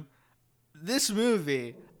time, this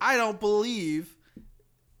movie, I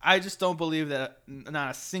just don't believe that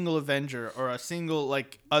not a single Avenger or a single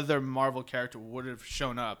like other Marvel character would have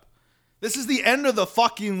shown up. This is the end of the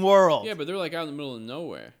fucking world. Yeah, but they're like out in the middle of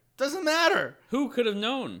nowhere. Doesn't matter. Who could have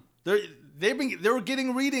known? They were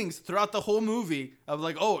getting readings throughout the whole movie of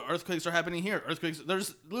like, oh, earthquakes are happening here. Earthquakes.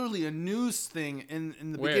 There's literally a news thing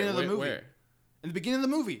in the beginning of the movie. Where? In the beginning of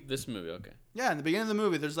the movie. This movie, okay. Yeah, in the beginning of the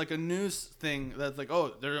movie, there's like a news thing that's like,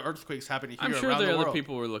 oh, there are earthquakes happening here I'm sure around the world. other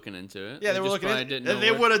people were looking into it. Yeah, they were looking into it, and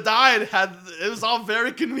they would have died had it was all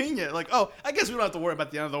very convenient. Like, oh, I guess we don't have to worry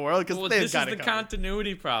about the end of the world because they've got it. This is the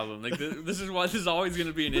continuity problem. Like, this is always going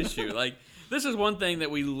to be an issue. Like, this is one thing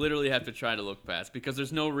that we literally have to try to look past because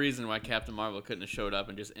there's no reason why Captain Marvel couldn't have showed up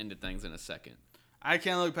and just ended things in a second. I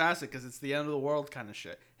can't look past it because it's the end of the world kind of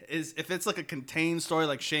shit. If it's like a contained story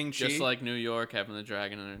like Shang-Chi. Just like New York having the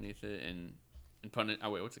dragon underneath it and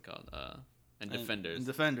what's it called? And Defenders. And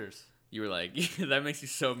Defenders. You were like, that makes you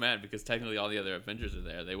so mad because technically all the other Avengers are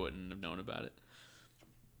there. They wouldn't have known about it.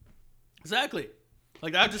 Exactly.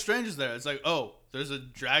 Like Doctor Strange is there. It's like, oh, there's a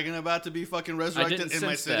dragon about to be fucking resurrected in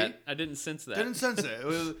my city. I didn't sense that. Didn't sense it. It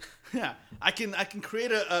was, yeah, I can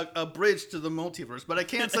create a bridge to the multiverse, but I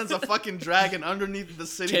can't sense a fucking dragon underneath the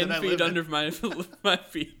city 10 that I feet live under in. my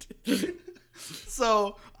feet.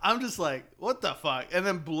 So I'm just like, what the fuck? And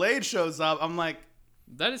then Blade shows up. I'm like,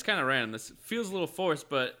 that is kind of random. This feels a little forced,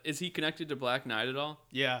 but is he connected to Black Knight at all?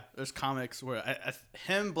 Yeah, there's comics where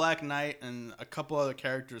him, Black Knight, and a couple other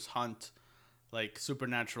characters hunt like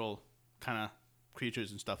supernatural kind of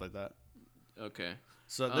creatures and stuff like that. Okay.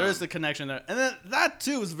 So there's the connection there. And then that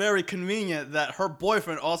too is very convenient that her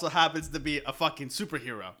boyfriend also happens to be a fucking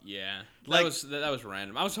superhero. Yeah. Like, that was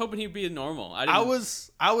random. I was hoping he'd be normal. I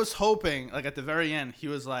was hoping like at the very end he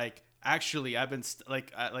was like, actually I've been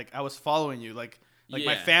I was following you, like Like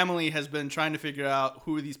my Yeah. family has been trying to figure out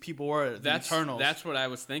who these people were. The Eternals. That's what I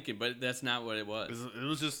was thinking, but that's not what it was. It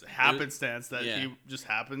was just happenstance that yeah. he just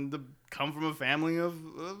happened to come from a family of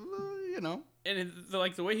And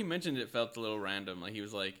like the way he mentioned it felt a little random. Like he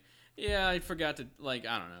was like, "Yeah, I forgot to like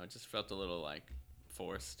I don't know." It just felt a little like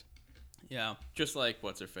forced. Yeah. Just like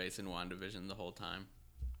what's her face in WandaVision the whole time.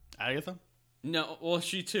 Agatha? No, well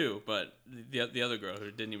she too, but the other girl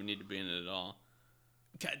who didn't even need to be in it at all.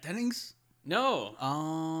 Kat Dennings? No.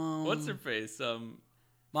 Um, What's her face?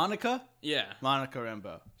 Monica? Yeah. Monica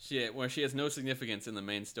Rambeau. Where she has no significance in the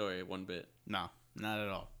main story one bit. No, not at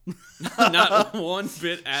all. Not one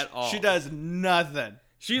bit at all. She does nothing.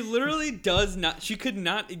 She literally does not. She could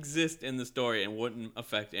not exist in the story and wouldn't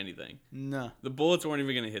affect anything. No. The bullets weren't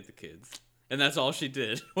even gonna hit the kids, and that's all she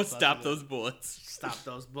did was stop those bullets Stop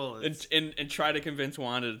those bullets. and try to convince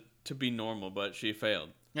Wanda to be normal, but she failed.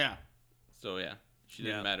 Yeah. So yeah, she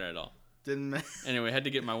didn't Yeah. matter at all. Didn't Anyway, had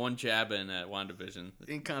to get my one jab in at WandaVision.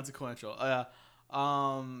 inconsequential.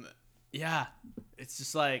 Yeah. It's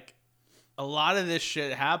just like a lot of this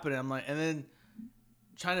shit happening. I'm like, and then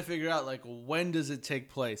trying to figure out like when does it take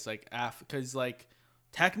place? Like after, because like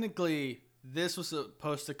technically this was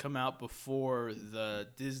supposed to come out before the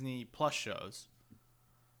Disney Plus shows,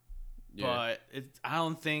 Yeah. but I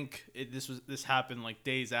don't think this happened like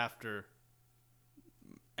days after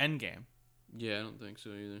Endgame. Yeah, I don't think so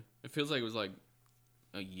either. It feels like it was like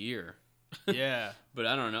a year. Yeah. But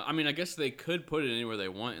I don't know. I mean, I guess they could put it anywhere they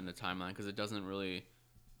want in the timeline because it doesn't really.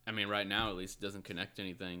 I mean, right now at least, it doesn't connect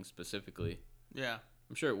anything specifically. Yeah.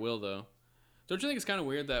 I'm sure it will though. Don't you think it's kind of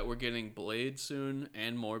weird that we're getting Blade soon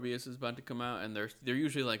and Morbius is about to come out and they're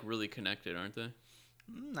usually like really connected, aren't they?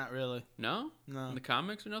 Not really. No, No. in the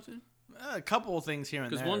comics or nothing. A couple of things here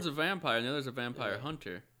and there. Because one's a vampire and the other's a vampire Yeah.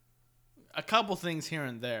 hunter. A couple things here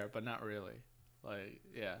and there, but not really. Like,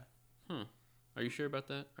 yeah, Are you sure about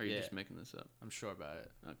that? Or are you Yeah. just making this up? I'm sure about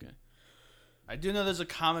it. Okay. I do know there's a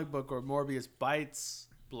comic book where Morbius bites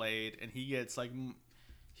Blade and he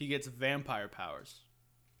gets vampire powers.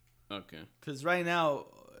 Okay. Because right now,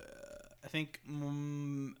 I think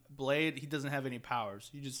Blade, he doesn't have any powers.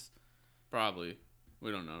 He just Probably. We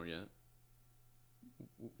don't know yet.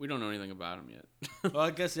 We don't know anything about him yet. well,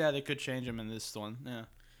 I guess yeah, they could change him in this one. Yeah,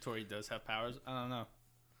 Tori does have powers. I don't know,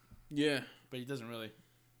 Yeah. but he doesn't really.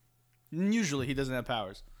 Usually, he doesn't have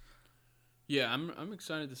powers. Yeah, I'm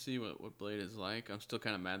excited to see what Blade is like. I'm still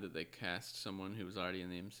kind of mad that they cast someone who was already in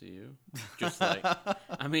the MCU. Just like,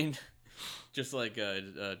 I mean, just like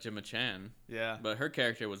Gemma Chan. Yeah. But her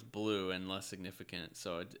character was blue and less significant,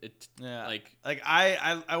 so it Yeah. like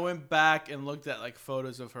I went back and looked at like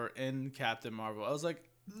photos of her in Captain Marvel. I was like,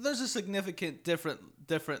 there's a significant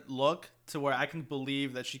different look to where I can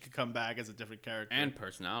believe that she could come back as a different character. and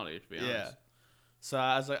personality, to be honest. yeah. So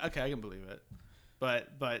I was like, okay, I can believe it.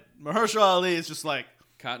 But Mahershala Ali is just like,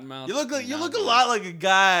 Cottonmouth. you look a lot like a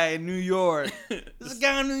guy in New York. This is a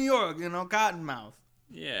guy in New York, Cottonmouth.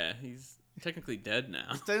 Yeah, he's technically dead now.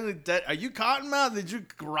 He's technically dead. Are you Cottonmouth? Did you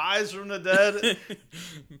rise from the dead?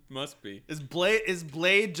 Must be. Is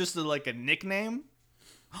Blade just like a nickname?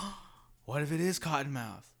 What if it is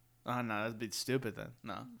Cottonmouth? Oh no, that'd be stupid then.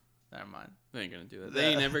 No, never mind. They ain't gonna do that. They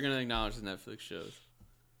ain't never gonna acknowledge the Netflix shows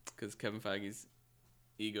because Kevin Feige's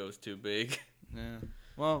ego is too big. Yeah.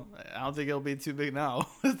 Well, I don't think it'll be too big now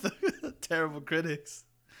with the terrible critics,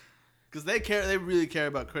 because they really care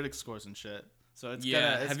about critic scores and shit. So it's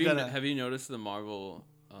Have you noticed the Marvel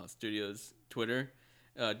Studios Twitter?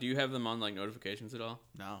 Do you have them on like notifications at all?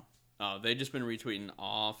 No. Oh, they've just been retweeting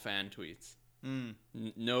all fan tweets. Mm.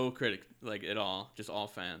 No critic like at all, just all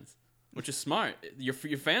fans, which is smart. Your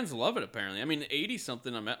fans love it apparently. I mean, 80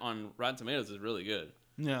 something on Rotten Tomatoes is really good,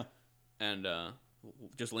 Yeah. and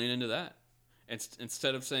just lean into that.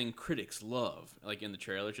 Instead of saying critics love, like in the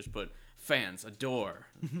trailer, just put fans adore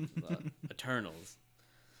Eternals.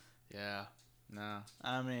 Yeah. No.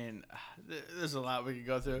 I mean, there's a lot we could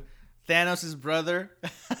go through. Thanos' brother.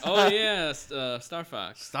 Oh yeah, Star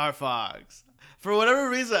Fox. Star Fox. For whatever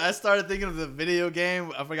reason, I started thinking of the video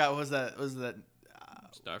game. I forgot what was that.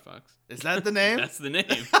 Star Fox. Is that the name? That's the name.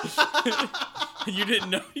 You didn't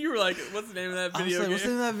know? You were like, "What's the name of that I was video like, game?" what's the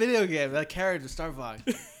name of that video game? That character, Star Fox.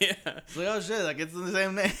 Yeah. It's like, oh shit, like it's the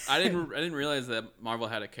same name. I didn't realize that Marvel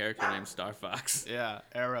had a character named Star Fox. Yeah,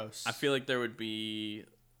 Eros. I feel like there would be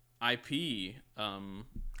IP I don't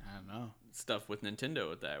know. stuff with Nintendo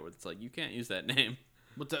with that, where it's like you can't use that name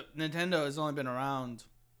But the Nintendo has only been around.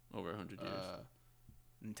 over 100 years.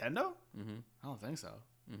 Nintendo? Mm-hmm. I don't think so.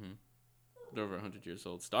 Mm-hmm. They're over 100 years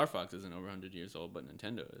old. Star Fox isn't over 100 years old, but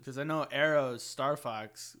Nintendo is. Because I know Eros Star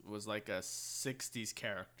Fox was like a '60s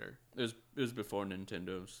character. It was before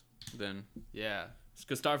Nintendo's then. Yeah.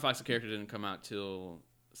 Because Star Fox the character didn't come out till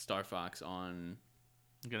Star Fox on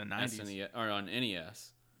Like in the 90s. SNES, or on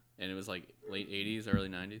NES, and it was like late 80s, early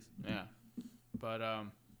 90s. Yeah. But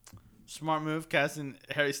smart move casting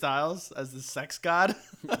Harry Styles as the sex god.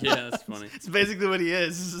 Yeah, that's funny. It's basically what he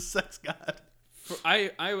is. He's a sex god.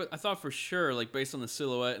 I thought for sure, like based on the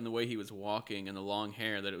silhouette and the way he was walking and the long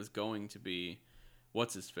hair, that it was going to be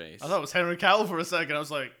what's his face. I thought it was Henry Cavill for a second. I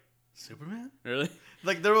was like, Superman? Really?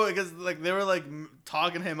 Like they were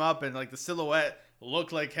talking him up, and like the silhouette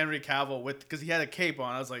looked like Henry Cavill because he had a cape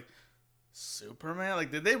on. I was like, Superman?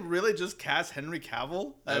 Like, did they really just cast Henry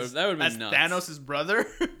Cavill as that would've been nuts. Thanos' brother?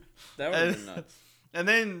 That would have been nuts. And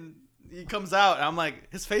then he comes out, and I'm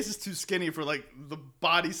like, his face is too skinny for like the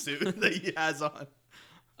bodysuit that he has on.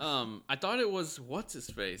 I thought it was what's his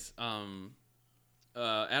face.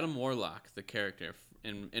 Adam Warlock, the character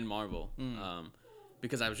in Marvel.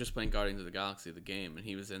 Because I was just playing Guardians of the Galaxy, the game, and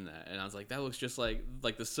he was in that, and I was like, that looks just like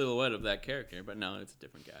the silhouette of that character, but no, it's a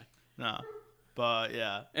different guy. No, but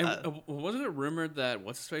yeah. And wasn't it rumored that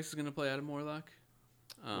what's his face is gonna play Adam Warlock?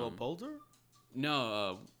 Will Poulter?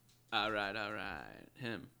 No. All right,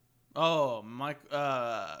 him. Oh, Matthew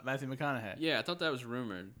McConaughey. Yeah, I thought that was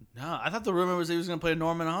rumored. No, I thought the rumor was he was gonna play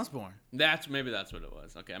Norman Osborn. Maybe that's what it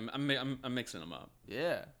was. Okay, I'm mixing them up.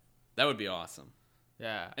 Yeah, That would be awesome.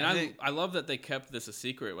 yeah. And I love that they kept this a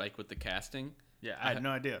secret, like with the casting. Yeah, I had no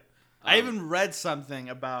idea. I even read something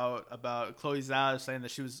about Chloe Zhao saying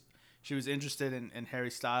that she was interested in Harry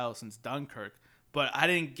Styles since Dunkirk, but I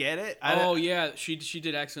didn't get it. Yeah, she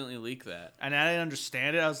did accidentally leak that. And I didn't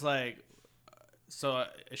understand it. I was like, so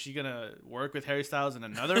is she gonna work with Harry Styles in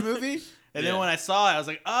another movie? And then when I saw it, I was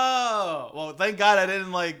like, oh, well, thank God I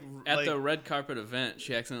didn't At the red carpet event,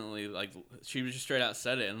 she accidentally she was just straight out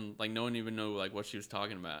said it, and like no one even knew like what she was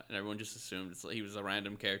talking about, and everyone just assumed he was a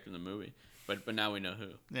random character in the movie. But now we know who.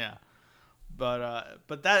 Yeah,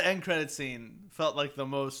 but that end credit scene felt like the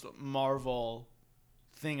most Marvel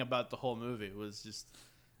thing about the whole movie. It was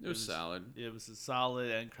solid. It was a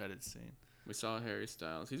solid end credit scene. We saw Harry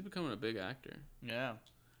Styles. He's becoming a big actor. Yeah.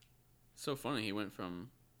 So funny. He went from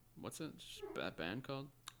what's that band called?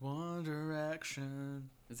 One Direction.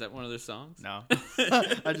 Is that one of their songs? No.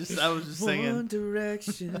 I was just singing. One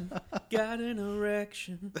Direction, got an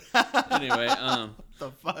erection. Anyway, What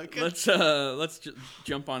the fuck? let's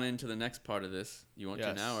jump on into the next part of this. You want to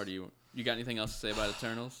Yes. now, or do you got anything else to say about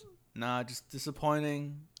Eternals? Nah, just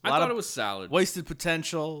disappointing. I thought it was solid. Wasted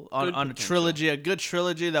potential on a potential. trilogy, a good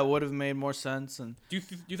trilogy that would have made more sense. And Do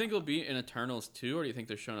you think it'll be in Eternals 2, or do you think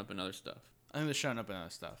they're showing up in other stuff? I think they're showing up in other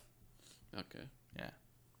stuff. Okay. Yeah,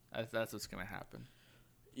 that's what's gonna happen.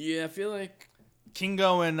 Yeah, I feel like.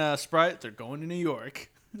 Kingo and Sprite, they're going to New York.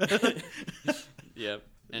 Yep.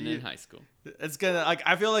 And in high school. It's gonna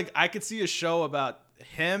I feel like I could see a show about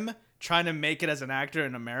him trying to make it as an actor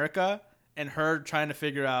in America, and her trying to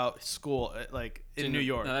figure out school in New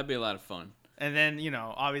York. Now, that'd be a lot of fun. And then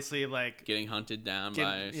obviously Getting hunted down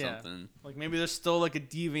by something. Like maybe there's still like a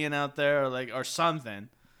deviant out there or something.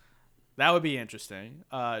 That would be interesting.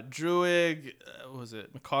 Druig, what was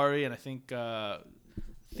it Makari, and I think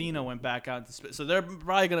Athena went back out into space. So they're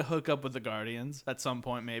probably gonna hook up with the Guardians at some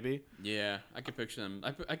point, maybe. Yeah, I could picture them.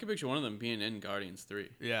 I could picture one of them being in Guardians 3.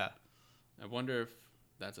 Yeah. I wonder if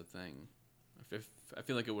that's a thing. If I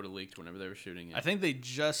feel like it would have leaked whenever they were shooting it. I think they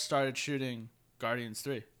just started shooting Guardians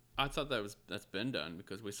 3. I thought that's been done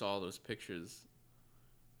because we saw those pictures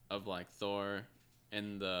of like Thor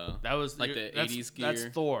and the That was like the 80s gear. That's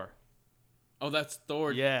Thor. Oh, that's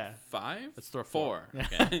Thor. Yeah. 5? That's Thor 4. 4.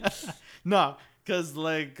 Okay. No, because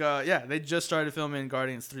they just started filming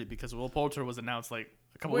Guardians 3 because Will Poulter was announced like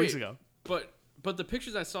a couple weeks ago. But the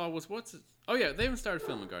pictures I saw was oh yeah, they haven't started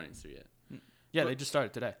filming Guardians 3 yet. Yeah, they just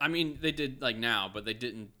started today. I mean, they did like now, but they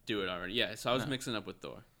didn't do it already. Yeah, so I was mixing up with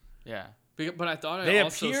Thor. Yeah. But I thought They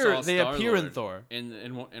also appear. saw They appear in Star-Lord Thor.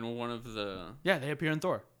 in one of the Yeah, they appear in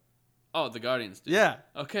Thor. the Guardians. Did. Yeah.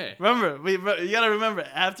 Okay. Remember, you gotta remember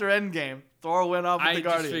after Endgame, Thor went off with I the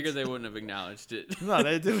just Guardians. figured they wouldn't have acknowledged it. No,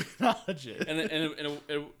 they did acknowledge it. and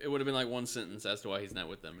it would have been like one sentence as to why he's not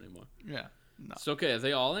with them anymore. Yeah. No. So okay, are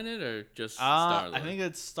they all in it or just Star-Lord? I think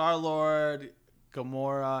it's Star-Lord,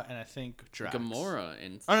 Gamora, and I think Drax. Gamora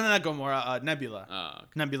and Oh no, not Gamora. Nebula. okay.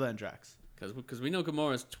 Nebula and Drax. Because we know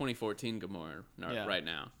Gamora's 2014 Gamora right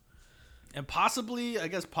now. And possibly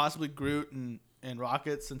Groot and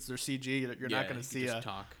Rocket, since they're CG, you're not going to see just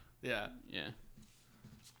talk. Yeah. Yeah.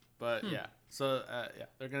 But yeah. So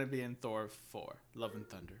they're going to be in Thor 4, Love and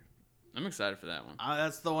Thunder. I'm excited for that one.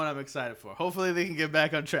 That's the one I'm excited for. Hopefully they can get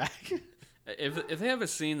back on track. If they have a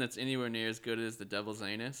scene that's anywhere near as good as the Devil's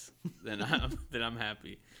Anus, then I'm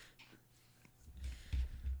happy.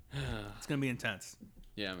 It's gonna be intense.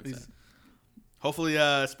 Yeah, I'm excited. Hopefully,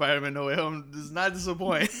 Spider-Man: No Way Home does not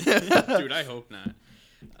disappoint. Dude, I hope not.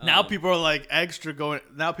 Now people are like extra going.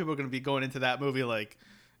 Now people are gonna be going into that movie like,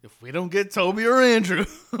 if we don't get Toby or Andrew.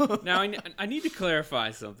 Now I need to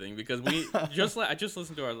clarify something because I just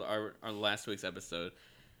listened to our last week's episode,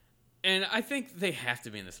 and I think they have to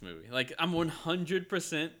be in this movie. Like I'm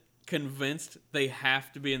 100% convinced they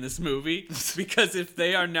have to be in this movie because if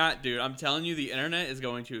they are not, dude, I'm telling you, the internet is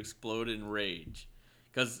going to explode in rage.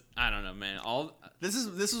 Because I don't know, man. This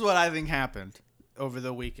is what I think happened over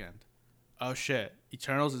the weekend. Oh shit!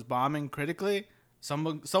 Eternals is bombing critically.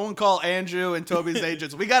 Someone call Andrew and Toby's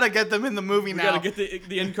agents. We gotta get them in the movie now. We gotta get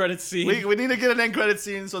the end credits scene. We need to get an end credit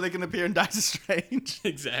scene so they can appear in Doctor Strange.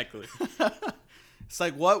 Exactly. It's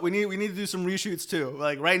like what we need to do some reshoots too.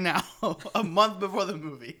 Like right now, a month before the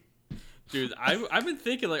movie. Dude, I've been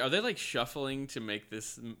thinking like, are they like shuffling to make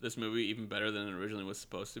this movie even better than it originally was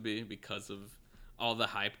supposed to be because of all the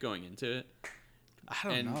hype going into it? I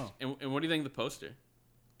don't know. And what do you think of the poster?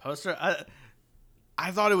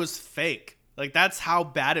 I thought it was fake. Like that's how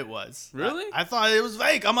bad it was. Really? I thought it was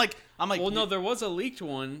fake. I'm like. Well, no, there was a leaked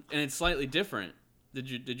one, and it's slightly different. Did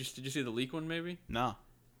you see the leaked one? Maybe. No.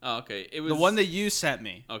 Oh, okay. It was the one that you sent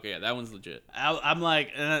me. Okay, yeah, that one's legit. I'm like,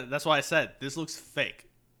 that's why I said this looks fake.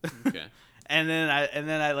 Okay. and then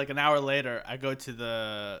I like an hour later, I go to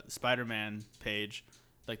the Spider-Man page,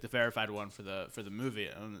 like the verified one for the movie,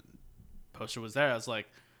 and the poster was there. I was like,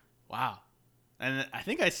 wow. And I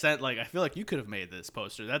think I sent I feel like you could have made this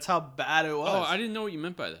poster. That's how bad it was. Oh, I didn't know what you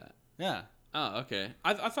meant by that. Yeah. Oh, okay.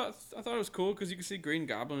 I thought it was cool because you can see Green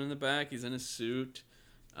Goblin in the back. He's in his suit.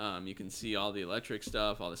 You can see all the electric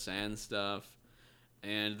stuff, all the sand stuff,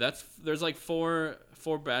 and there's like four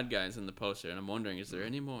bad guys in the poster, and I'm wondering, is there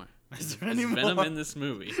any more? Is there any more? Venom in this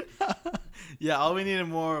movie? Yeah, all we needed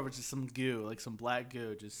more was just some goo, like some black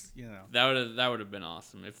goo, just That would have been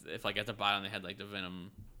awesome if like at the bottom they had like the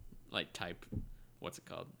Venom, like type, what's it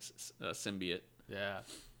called, symbiote. Yeah.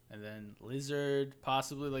 And then lizard,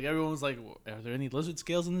 possibly. Like everyone was like, "Are there any lizard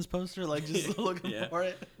scales in this poster?" Like just looking for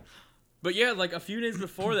it. But yeah, like a few days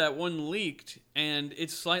before that one leaked, and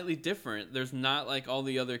it's slightly different. There's not like all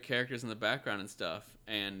the other characters in the background and stuff,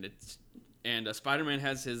 and Spider-Man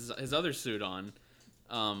has his other suit on.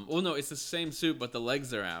 Well, no, it's the same suit, but the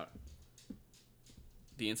legs are out.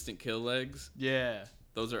 The instant kill legs. Yeah.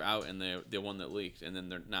 Those are out in the one that leaked, and then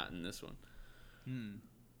they're not in this one.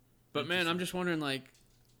 But man, I'm just wondering like.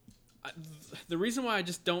 The reason why I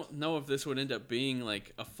just don't know if this would end up being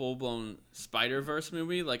like a full-blown Spider-Verse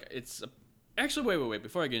movie, like it's actually wait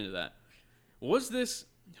before I get into that, was this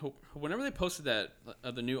whenever they posted that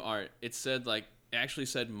the new art, it said like it actually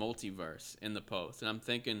said multiverse in the post, and I'm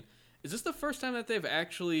thinking, is this the first time that they've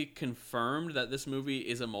actually confirmed that this movie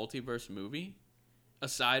is a multiverse movie,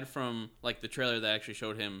 aside from like the trailer that actually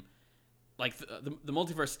showed him like the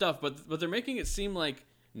multiverse stuff, but they're making it seem like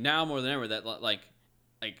now more than ever that like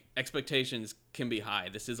expectations can be high.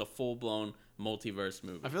 This is a full-blown multiverse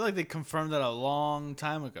movie. I feel like they confirmed that a long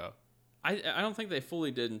time ago. I don't think they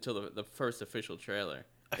fully did until the first official trailer.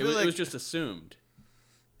 It was just assumed.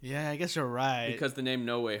 Yeah, I guess you're right. Because the name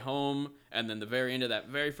No Way Home, and then the very end of that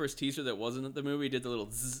very first teaser that wasn't the movie did the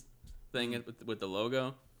little zzz thing with the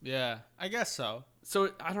logo. Yeah, I guess so.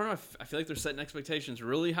 So I don't know. I feel like they're setting expectations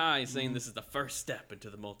really high, saying this is the first step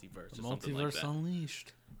into the multiverse. The or something like multiverse that.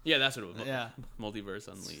 Unleashed. Yeah, that's what it was. Yeah, Multiverse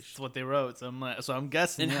Unleashed. That's what they wrote. So I'm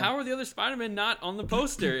guessing. And how are the other Spider-Man not on the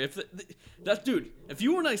poster? If if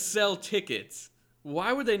you want to sell tickets,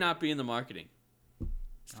 why would they not be in the marketing?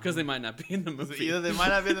 It's because they might not be in the movie. Either they might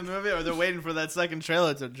not be in the movie, or they're waiting for that second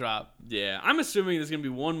trailer to drop. Yeah, I'm assuming there's gonna be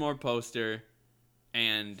one more poster,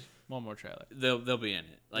 and one more trailer. They'll be in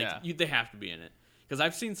it. Like they have to be in it. Because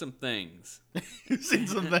I've seen some things. You've seen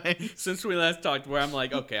some things since we last talked where I'm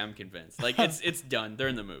like, okay, I'm convinced. Like it's done. They're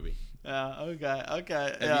in the movie. Yeah.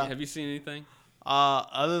 Okay. Have you seen anything?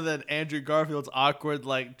 Other than Andrew Garfield's awkward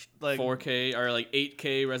like 4K or like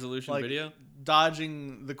 8K resolution video,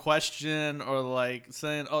 dodging the question or like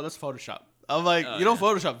saying, "Oh, that's Photoshop." I'm like, you don't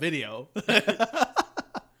Photoshop video.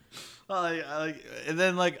 And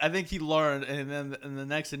then I think he learned, and then in the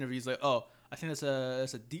next interview he's like, "Oh, I think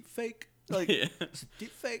that's a deep fake." It's a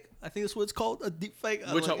deep fake. I think that's what it's called, a deep fake.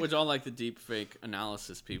 Which all like the deep fake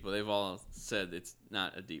analysis people, they've all said it's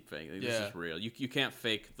not a deep fake. This is real. You can't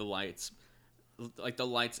fake the lights, like the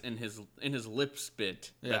lights in his lip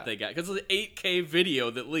spit that they got, because it's an 8K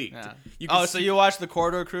video that leaked. Yeah. So you watched the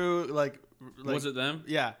Corridor Crew like was it them?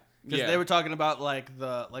 Yeah. Because they were talking about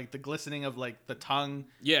the glistening of the tongue,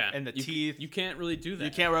 and the teeth. You can't really do that.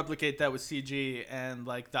 You can't replicate that with CG, and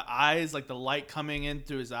the eyes, the light coming in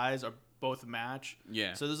through his eyes are both match.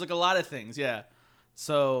 Yeah. So there's like a lot of things. Yeah.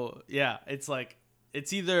 So yeah, it's like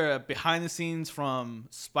it's either behind the scenes from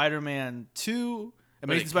Spider-Man 2,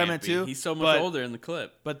 Amazing Spider-Man 2. He's so much older in the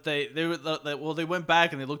clip. But they went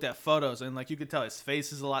back and they looked at photos and like you could tell his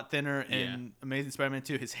face is a lot thinner in Amazing Spider-Man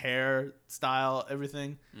 2. His hair style,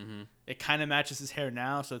 everything, it kind of matches his hair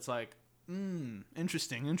now. So it's like,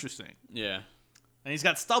 interesting. Yeah. And he's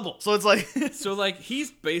got stubble, so it's like so like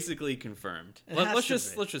he's basically confirmed. Let's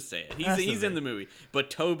just say it. He's in the movie,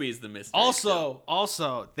 but Toby's the mystery.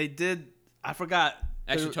 Also, they did. I forgot.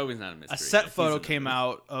 Actually, Toby's not a mystery. A set photo came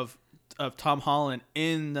out of Tom Holland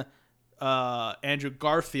in Andrew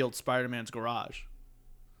Garfield's Spider-Man's garage.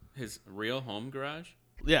 His real home garage?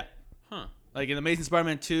 Yeah. Huh. Like in Amazing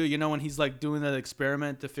Spider-Man 2, you know when he's like doing that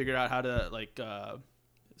experiment to figure out how to like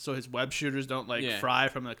so his web shooters don't fry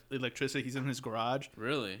from the electricity. He's in his garage.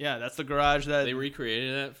 Really? Yeah, that's the garage that they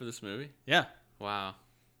recreated that for this movie. Yeah. Wow.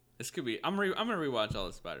 This could be. I'm gonna rewatch all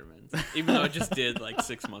the Spider-Mans, even though I just did like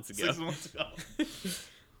 6 months ago. 6 months ago.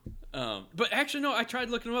 But actually, no. I tried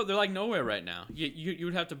looking them up. They're like nowhere right now. You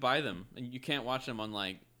would have to buy them, and you can't watch them on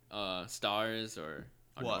like Stars or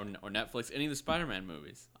Netflix. Any of the Spider-Man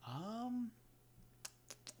movies. I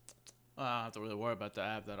don't have to really worry about that.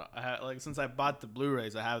 I have that. Like since I bought the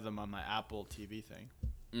Blu-rays, I have them on my Apple TV thing.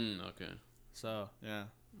 Okay. So yeah.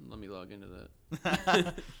 Let me log into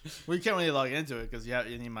that. Well, you can't really log into it because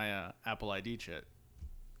you need my Apple ID shit.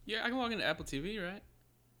 Yeah, I can log into Apple TV, right?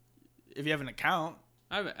 If you have an account.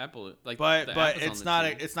 I have an Apple, like, but it's not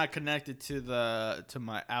it's not connected to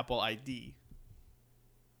my Apple ID.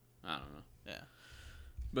 I don't know. Yeah.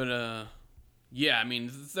 But yeah, I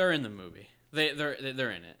mean they're in the movie. They're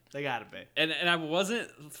in it. They gotta be. And I wasn't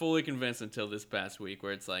fully convinced until this past week,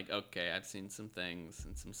 where it's like, okay, I've seen some things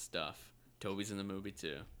and some stuff. Toby's in the movie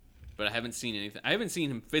too, but I haven't seen anything. I haven't seen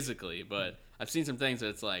him physically, but I've seen some things that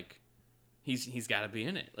it's like he's got to be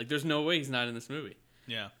in it. Like there's no way he's not in this movie.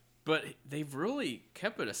 Yeah. But they've really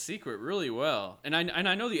kept it a secret really well, and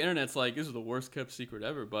I know the internet's like this is the worst kept secret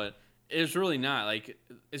ever, but it's really not. Like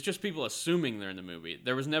it's just people assuming they're in the movie.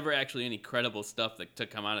 There was never actually any credible stuff to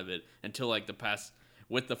come out of it until like the past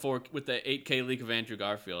with the 8K leak of Andrew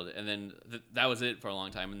Garfield, and then that was it for a long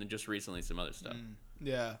time, and then just recently some other stuff.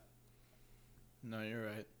 Yeah. No, you're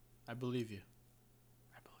right. I believe you.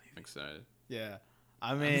 I'm excited. Yeah.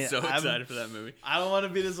 I mean, I'm so excited for that movie. I don't want to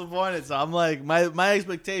be disappointed, so I'm like, my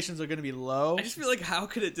expectations are going to be low. I just feel like, how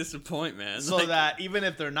could it disappoint, man? So like, that even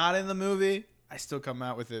if they're not in the movie, I still come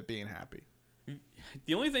out with it being happy.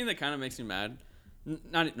 The only thing that kind of makes me mad,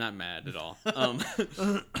 not mad at all.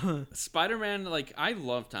 Spider-Man, like, I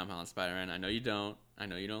love Tom Holland's Spider-Man. I know you don't.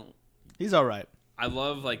 He's all right. I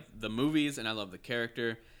love, like, the movies, and I love the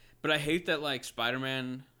character. But I hate that, like,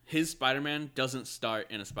 his Spider-Man doesn't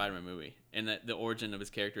start in a Spider-Man movie, and that the origin of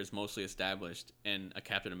his character is mostly established in a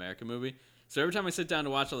Captain America movie. So every time I sit down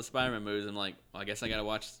to watch all the Spider-Man movies, I'm like, well, I guess I gotta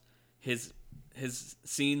watch his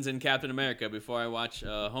scenes in Captain America before I watch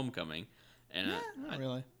Homecoming. And not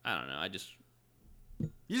really. I don't know.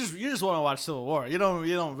 You just want to watch Civil War. You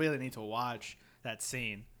don't really need to watch that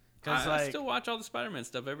scene. I still watch all the Spider-Man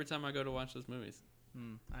stuff every time I go to watch those movies.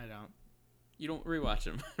 I don't. You don't rewatch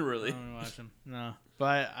them, really? I don't rewatch them. No,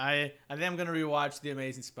 but I think I'm gonna rewatch the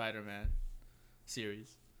Amazing Spider-Man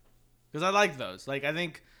series because I like those. Like I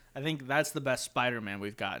think that's the best Spider-Man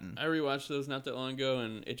we've gotten. I rewatched those not that long ago,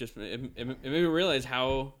 and it made me realize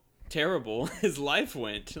how terrible his life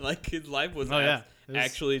went. Like his life was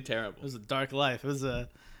actually terrible. It was a dark life. It was a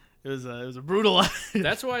brutal life.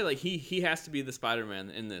 That's why like he has to be the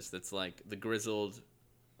Spider-Man in this. That's like the grizzled,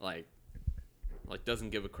 like doesn't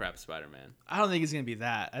give a crap Spider-Man. I don't think he's gonna be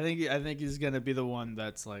that. I think he's gonna be the one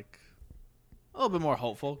that's like a little bit more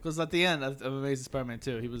hopeful. Because at the end of Amazing Spider-Man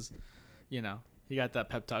 2, he was, he got that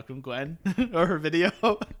pep talk from Gwen or her video.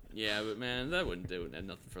 Yeah, but man, that wouldn't do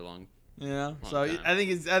nothing for long. Yeah. So time. I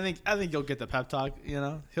think you'll get the pep talk.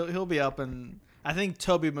 He'll be up, and I think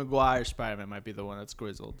Tobey Maguire Spider-Man might be the one that's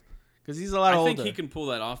grizzled because he's a lot older. I think he can pull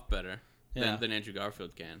that off better than Andrew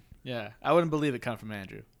Garfield can. Yeah, I wouldn't believe it come from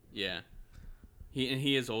Andrew. Yeah.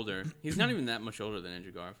 He is older. He's not even that much older than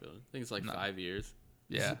Andrew Garfield. I think it's like 5 years.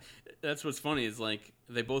 Yeah. That's what's funny is like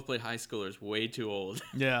they both played high schoolers way too old.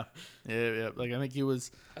 Yeah. Like I think he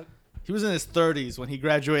was in his 30s when he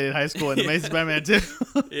graduated high school in Amazing Spider-Man 2.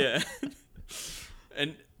 Yeah.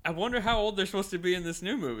 And I wonder how old they're supposed to be in this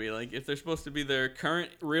new movie. Like if they're supposed to be their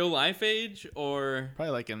current real life age or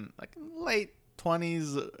probably like in late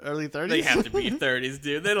 20s, early 30s. They have to be 30s,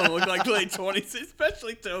 dude. They don't look like late 20s,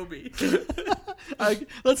 especially Toby.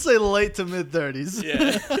 Let's say late to mid 30s.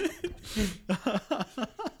 Yeah.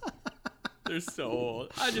 They're so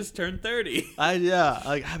old. I just turned 30.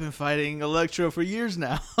 I've been fighting Electro for years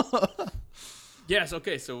now. Yes,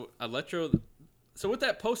 okay, so Electro. So with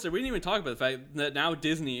that poster, we didn't even talk about the fact that now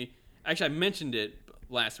Disney. Actually, I mentioned it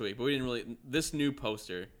last week, but we didn't really. This new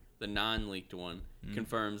poster, the non-leaked one,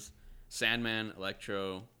 confirms Sandman,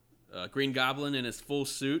 Electro, Green Goblin in his full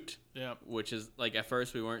suit. Yeah. Which is like at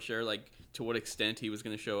first we weren't sure like to what extent he was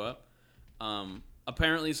going to show up.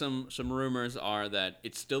 Apparently, some rumors are that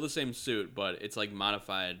it's still the same suit, but it's like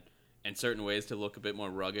modified in certain ways to look a bit more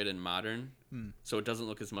rugged and modern. So it doesn't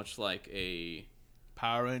look as much like a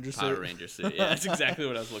Power Ranger suit. Power Ranger suit. Yeah, that's exactly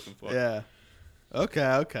what I was looking for. Yeah.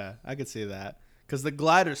 Okay. I could see that. Because the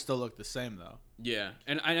gliders still look the same, though. Yeah,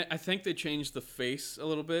 and I think they changed the face a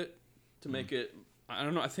little bit to make it. I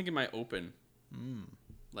don't know. I think it might open.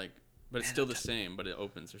 Like, but it's still the same, but it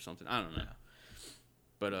opens or something. I don't know.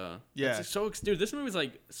 But yeah. it's so dude, this movie's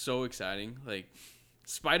like so exciting. Like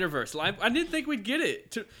Spider-Verse live. I didn't think we'd get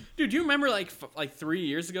it. Dude, do you remember like 3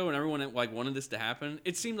 years ago when everyone like wanted this to happen?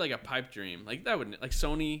 It seemed like a pipe dream. Like that would like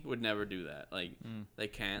Sony would never do that. Like they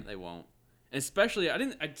can't, they won't. And especially I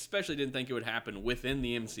especially didn't think it would happen within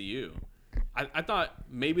the MCU. I thought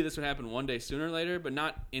maybe this would happen one day sooner or later, but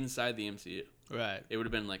not inside the MCU. Right. It would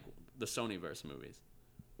have been like the Sonyverse movies,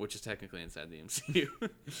 which is technically inside the MCU,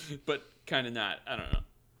 but kind of not. I don't know.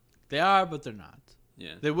 They are, but they're not.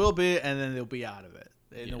 Yeah. They will be, and then they'll be out of it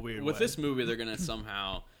in a weird way. With this movie, they're going to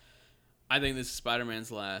somehow... I think this is Spider-Man's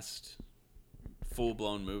last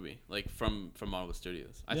full-blown movie, like from Marvel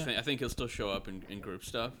Studios. I think he'll still show up in group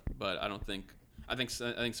stuff, but I don't think... I think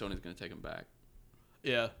Sony's going to take him back.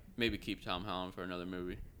 Yeah. Maybe keep Tom Holland for another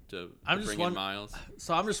movie to bring in Miles.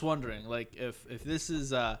 So I'm just wondering, like, if this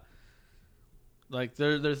is... like,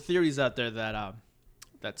 there are theories out there that...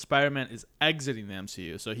 that Spider-Man is exiting the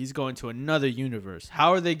MCU, so he's going to another universe.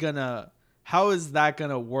 How is that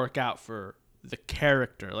gonna work out for the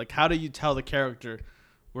character? Like, how do you tell the character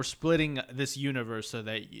we're splitting this universe so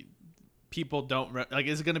that people don't like?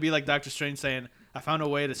 Is it gonna be like Doctor Strange saying, "I found a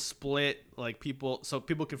way to split like people so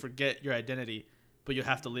people can forget your identity, but you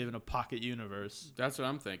have to live in a pocket universe"? That's what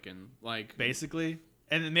I'm thinking. Like basically,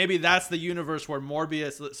 and maybe that's the universe where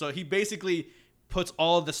Morbius. So he basically puts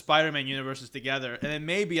all of the Spider-Man universes together, and then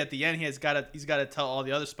maybe at the end he's got to tell all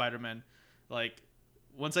the other Spider-Men, like,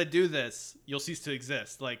 once I do this, you'll cease to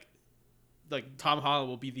exist. Like Tom Holland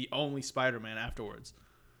will be the only Spider-Man afterwards.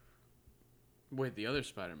 Wait, the other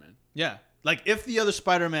Spider-Man? Yeah, like if the other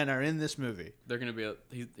Spider-Men are in this movie, they're gonna be.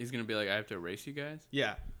 He's gonna be like, I have to erase you guys.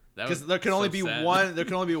 Yeah, because there can only be one. There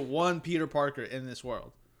can only be one Peter Parker in this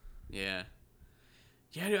world. Yeah.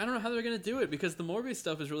 Yeah, dude, I don't know how they're gonna do it because the Morbius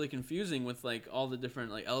stuff is really confusing with like all the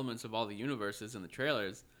different like elements of all the universes in the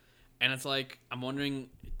trailers, and it's like I'm wondering,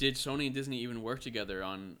 did Sony and Disney even work together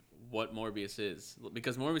on what Morbius is?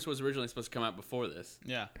 Because Morbius was originally supposed to come out before this.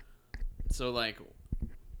 Yeah. So like,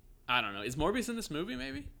 I don't know. Is Morbius in this movie?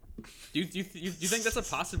 Maybe. Do you think that's a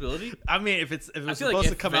possibility? I mean, if it was supposed like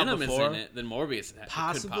to come Venom out before, is in it, then Morbius could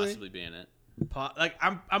possibly be in it. Like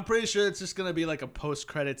I'm pretty sure it's just gonna be like a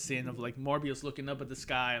post-credit scene of like Morbius looking up at the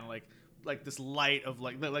sky and like this light of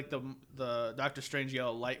like the Doctor Strange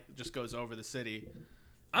yellow light just goes over the city.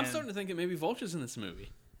 I'm starting to think that maybe Vulture's in this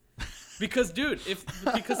movie because dude,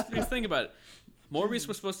 because think about it, Morbius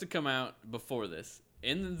was supposed to come out before this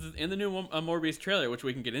in the new Morbius trailer, which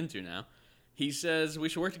we can get into now. He says we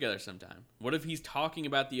should work together sometime. What if he's talking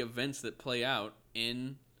about the events that play out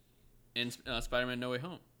in Spider-Man No Way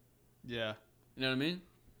Home? Yeah. You know what I mean?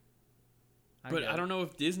 I don't know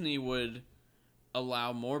if Disney would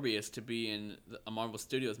allow Morbius to be in a Marvel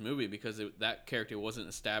Studios movie because that character wasn't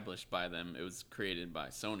established by them. It was created by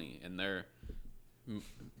Sony and their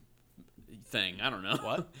thing. I don't know.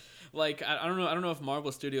 What? Like, I don't know. I don't know if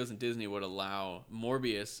Marvel Studios and Disney would allow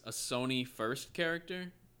Morbius, a Sony first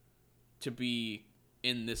character, to be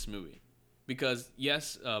in this movie. Because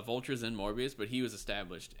yes, Vulture's in Morbius, but he was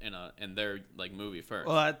established in their like movie first.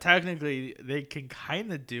 Well, technically, they can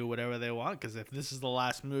kind of do whatever they want because if this is the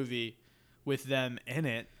last movie with them in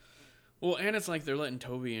it, well, and it's like they're letting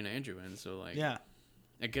Toby and Andrew in, so like, yeah,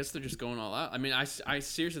 I guess they're just going all out. I mean, I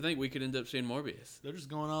seriously think we could end up seeing Morbius. They're just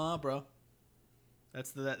going all out, bro. I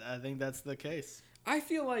think that's the case. I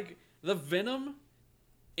feel like the Venom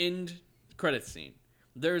end credits scene.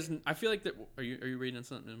 I feel like that. Are you reading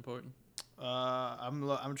something important?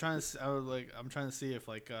 I'm trying to see if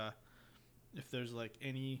like if there's like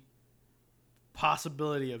any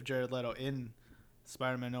possibility of Jared Leto in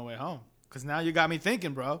Spider-Man No Way Home, because now you got me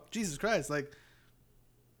thinking, bro. Jesus Christ, like,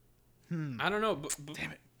 I don't know,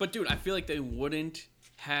 damn it. But dude, I feel like they wouldn't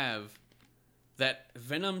have that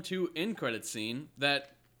Venom 2 end credit scene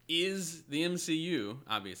that is the MCU,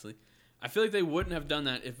 obviously. I feel like they wouldn't have done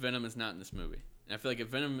that if Venom is not in this movie. And I feel like if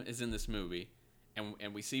Venom is in this movie,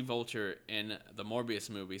 and we see Vulture in the Morbius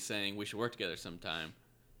movie saying we should work together sometime,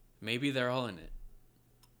 maybe they're all in it.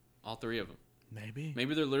 All three of them. Maybe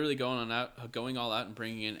they're literally going all out and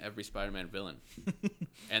bringing in every Spider-Man villain,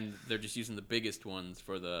 and they're just using the biggest ones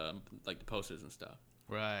for the posters and stuff.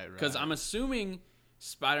 Right. Because I'm assuming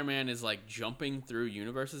Spider-Man is like jumping through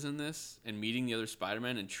universes in this and meeting the other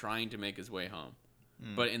Spider-Man and trying to make his way home.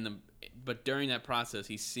 But during that process,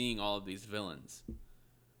 he's seeing all of these villains.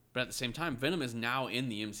 But at the same time, Venom is now in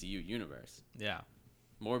the MCU universe. Yeah.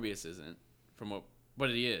 Morbius isn't, from what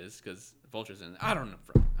he is, because Vulture's in it. I don't know.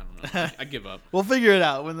 I give up. We'll figure it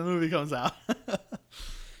out when the movie comes out.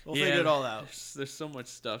 We'll figure it all out. There's so much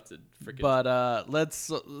stuff to forget. But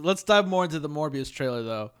let's dive more into the Morbius trailer,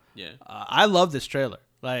 though. Yeah. I love this trailer.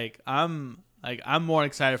 I'm more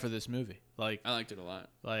excited for this movie. I liked it a lot.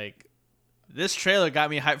 This trailer got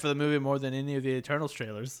me hyped for the movie more than any of the Eternals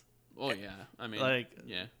trailers. Oh yeah, I mean,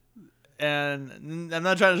 yeah. And I'm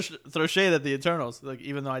not trying to throw shade at the Eternals,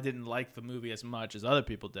 even though I didn't like the movie as much as other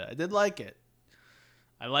people did. I did like it.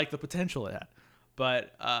 I like the potential it had,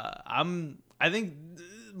 but I think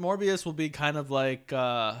Morbius will be kind of like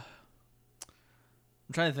I'm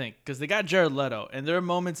trying to think, because they got Jared Leto, and there are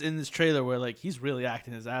moments in this trailer where he's really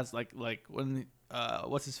acting his ass, like when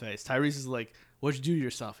what's his face, Tyrese is like, "What'd you do to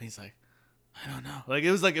yourself?" And he's like, "I don't know."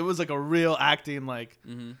 It was like a real acting,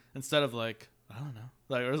 instead of I don't know,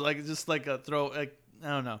 it was just a throw, I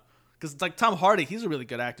don't know, because it's Tom Hardy, he's a really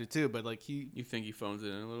good actor too, but You think he phones it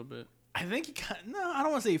in a little bit? I think I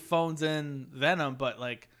don't want to say he phones in Venom, but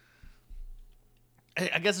I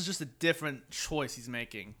guess it's just a different choice he's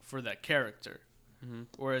making for that character. Mm-hmm.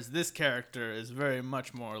 Whereas this character is very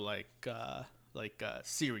much more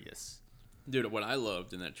serious. Dude, what I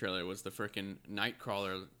loved in that trailer was the freaking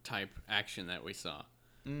Nightcrawler type action that we saw,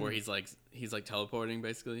 where he's teleporting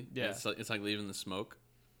basically. Yeah, it's like leaving the smoke.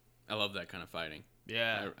 I love that kind of fighting.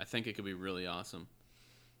 Yeah, I think it could be really awesome.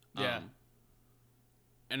 Yeah.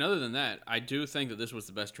 And other than that, I do think that this was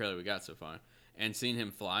the best trailer we got so far. And seeing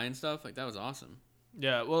him fly and stuff, that was awesome.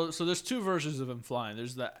 Yeah, well, so there's two versions of him flying.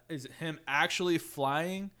 There's is him actually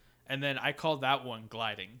flying, and then I call that one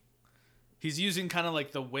gliding. He's using kind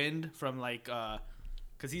of the wind from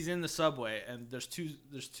because he's in the subway, and there's two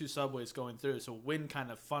subways going through, so wind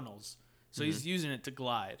kind of funnels. So he's using it to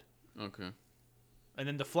glide. Okay. And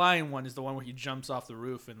then the flying one is the one where he jumps off the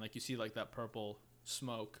roof, and you see that purple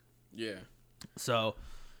smoke. Yeah. So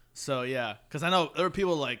yeah, because I know there are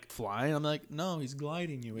people flying. I'm like, no, he's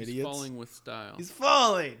gliding, you idiots. He's falling with style. He's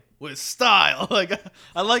falling with style.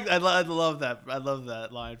 I love that. I love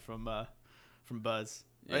that line from Buzz.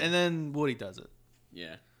 Yeah. And then Woody does it.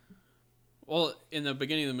 Yeah. Well, in the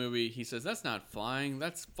beginning of the movie, he says that's not flying,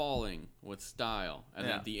 that's falling with style. And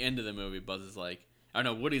then at the end of the movie, Buzz is like, I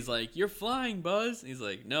don't know, Woody's like, you're flying, Buzz. And he's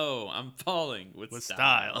like, no, I'm falling with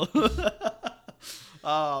style.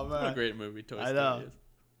 Oh man, what a great movie Toy Story is.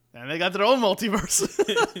 And they got their own multiverse.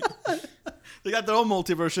 They got their own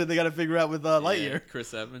multiverse shit they got to figure out with Lightyear. Yeah,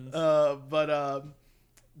 Chris Evans.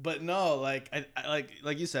 But no, like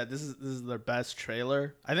you said, this is their best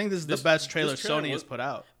trailer. I think this is the best trailer Sony has put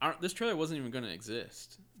out. This trailer wasn't even going to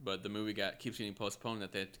exist, but the movie keeps getting postponed.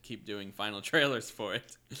 That they have to keep doing final trailers for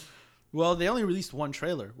it. Well, they only released one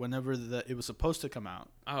trailer whenever it was supposed to come out.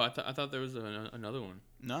 Oh, I thought there was another one.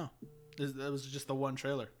 No, that was just the one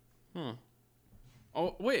trailer. Huh.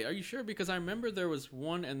 Oh, wait, are you sure? Because I remember there was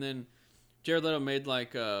one, and then Jared Leto made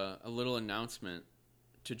a little announcement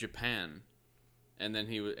to Japan, and then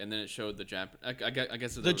it showed the I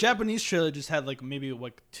guess the Japanese trailer just had maybe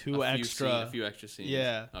a few extra scenes.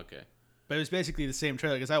 Yeah. Okay. But it was basically the same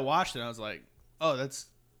trailer because I watched it and I was like, oh, that's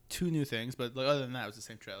two new things, but other than that, it was the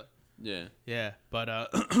same trailer. Yeah. Yeah,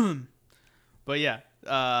 but but yeah,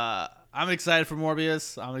 I'm excited for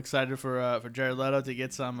Morbius. I'm excited for Jared Leto to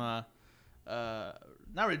get some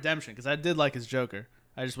not redemption, because I did like his Joker.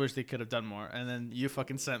 I just wish they could have done more. And then you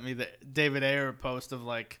fucking sent me the David Ayer post of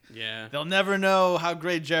yeah, they'll never know how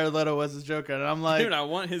great Jared Leto was as Joker, and I'm like, dude, I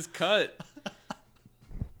want his cut.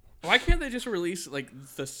 Why can't they just release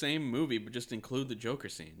the same movie but just include the Joker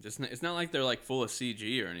scenes? It's not like they're full of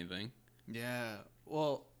CG or anything. Yeah,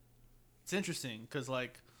 well, it's interesting because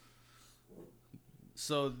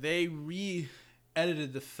so they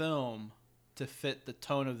re-edited the film to fit the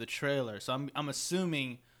tone of the trailer. So I'm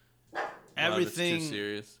assuming everything. That's too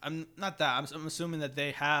serious. I'm not that. I'm assuming that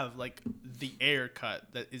they have the Ayer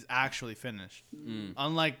cut that is actually finished.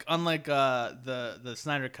 Unlike the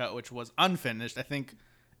Snyder cut, which was unfinished. I think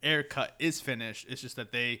Ayer cut is finished. It's just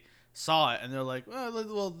that they saw it and they're like,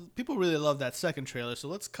 well, people really love that second trailer, so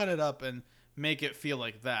let's cut it up and make it feel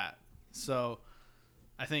like that. So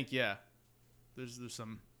I think there's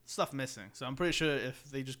some stuff missing. So I'm pretty sure if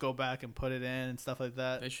they just go back and put it in and stuff like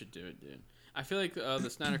that, They should do it, dude. I feel like the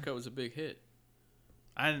Snyder Cut was a big hit.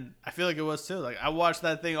 and I feel like it was too. Like I watched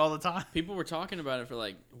that thing all the time. People were talking about it for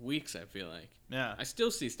like weeks. I feel like Yeah. I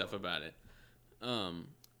still see stuff about it.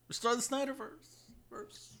 Restore the Snyderverse.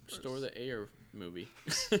 Restore the Air movie.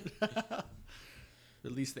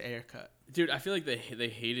 Release the air cut. Dude, I feel like they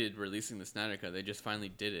hated releasing the Snyder Cut. They just finally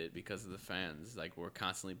did it because of the fans. Like, were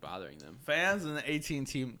constantly bothering them. Fans and the 18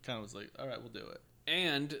 team kind of was like, all right, we'll do it.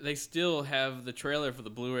 And they still have the trailer for the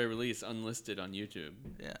Blu-ray release unlisted on YouTube.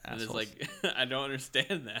 Yeah, And it's assholes. like, I don't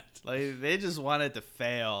understand that. Like they just wanted to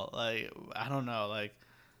fail. Like I don't know. Like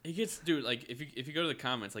It gets, dude, like, if you go to the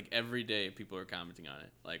comments, like, every day people are commenting on it.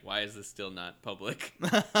 Like, why is this still not public?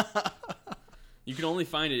 You can only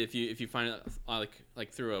find it if you find it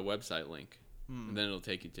like through a website link, and then it'll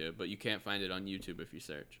take you to it. But you can't find it on YouTube if you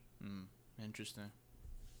search. Interesting.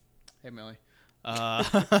 Hey Millie.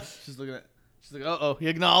 She's looking at. She's like, oh, he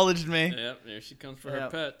acknowledged me. Yep, there she comes for her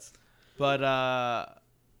Yep. pets. But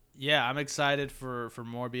yeah, I'm excited for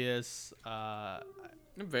Morbius. I'm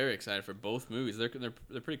very excited for both movies. They're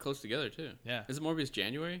pretty close together too. Yeah. Is it Morbius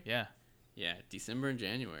January? Yeah. Yeah, December and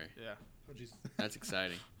January. Yeah. Oh jeez. That's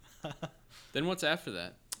exciting. Then what's after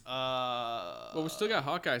that? Well, Well, we still got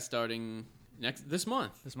Hawkeye starting this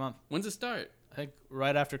month. this month. When's it start? I think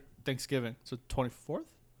right after Thanksgiving. So 24th.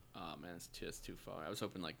 Oh man, it's just too far. I was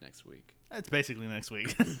hoping like next week. It's basically next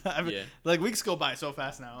week. Yeah. Like weeks go by so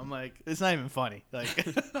fast now. I'm like, it's not even funny. Like,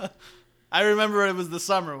 I remember it was the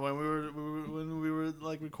summer when we were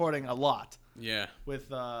like recording a lot Yeah.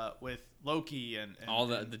 with Loki and All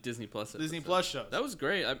the Disney Plus Disney episodes. Plus shows. That was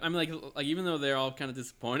great. I'm like even though they're all kind of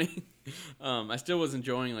disappointing, I still was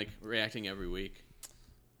enjoying like reacting every week.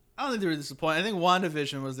 I don't think they were disappointing. I think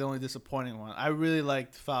WandaVision was the only disappointing one. I really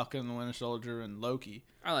liked Falcon, the Winter Soldier, and Loki.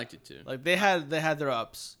 I liked it too. Like they had their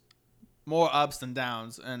ups, more ups than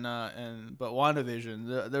downs, and but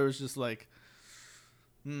WandaVision there was just like,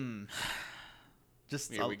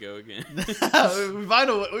 just Here we go again.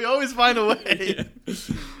 we always find a way.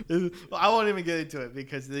 Yeah. I won't even get into it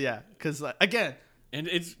because again, And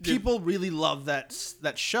it's people really love that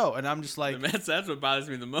show, and I'm just like, that's what bothers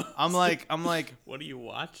me the most. I'm like, what are you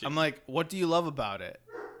watching? I'm like, what do you love about it?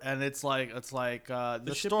 And it's like the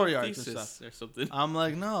Ship story of arcs and Theseus stuff. or something. I'm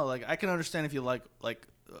like, no, like I can understand if you like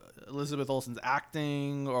Elizabeth Olsen's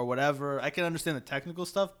acting or whatever. I can understand the technical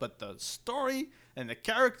stuff, but the story and the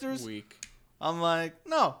characters, Weak. I'm like,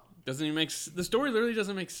 no. Doesn't even the story literally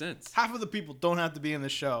doesn't make sense. Half of the people don't have to be in the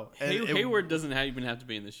show. And Hayward doesn't even have to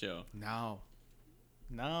be in the show.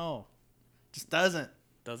 No, just doesn't.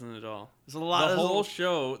 Doesn't at all. There's a lot. The whole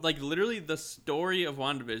show, like literally, the story of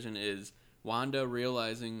WandaVision is Wanda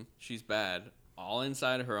realizing she's bad, all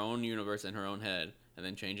inside of her own universe and her own head, and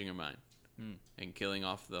then changing her mind and killing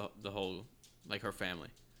off the whole, like her family.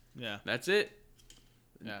 Yeah. That's it.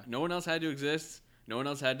 Yeah. No one else had to exist. No one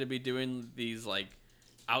else had to be doing these like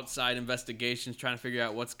outside investigations, trying to figure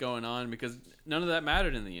out what's going on, because none of that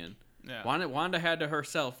mattered in the end. Yeah. Wanda had to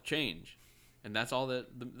herself change, and that's all that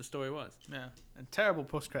the story was. Yeah. And terrible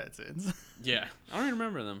post-credit scenes. Yeah, I don't even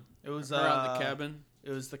remember them. It was Her out in the cabin. It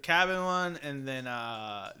was the cabin one, and then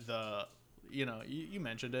you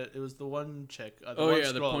mentioned it. It was the one chick. The Oh one yeah,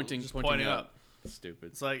 the scroll pointing just up. Stupid.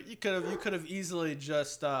 It's like you could have easily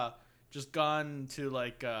just gone to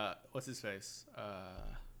like what's his face,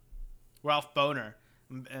 Ralph Boner,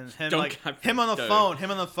 and him him on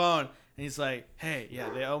the phone, and he's like, hey, yeah,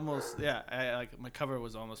 my cover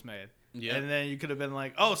was almost made. Yeah. And then you could have been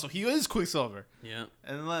like, oh, so he is Quicksilver. Yeah.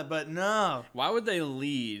 But no. Why would they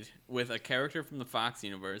lead with a character from the Fox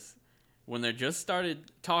universe when they just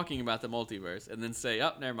started talking about the multiverse and then say,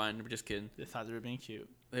 "Oh, never mind, we're just kidding"? They thought they were being cute.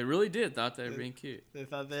 They really did thought they were being cute. They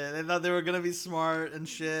thought they were gonna be smart and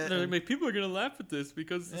shit. They're like, people are gonna laugh at this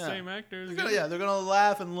because it's the Yeah. same actors. They're gonna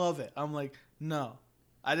laugh and love it. I'm like, no,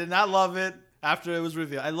 I did not love it after it was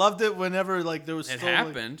revealed. I loved it whenever like there was. It still,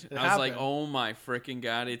 happened. Like, I was like, oh my freaking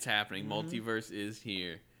god, it's happening. Multiverse is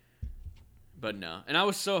here. But no. And I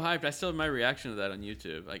was so hyped. I still have my reaction to that on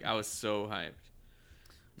YouTube. Like, I was so hyped.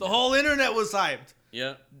 The whole internet was hyped.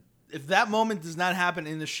 Yeah. If that moment does not happen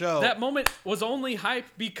in the show, That moment was only hyped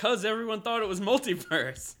because everyone thought it was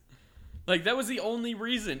multiverse. Like, that was the only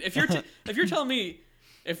reason. If you're if you're telling me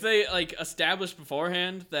if they like established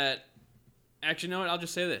beforehand that, actually, you know what? I'll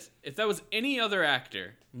just say this: if that was any other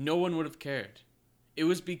actor, no one would have cared. It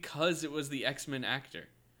was because it was the X-Men actor.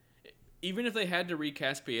 Even if they had to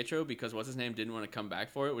recast Pietro because what's his name didn't want to come back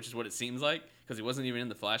for it, which is what it seems like because he wasn't even in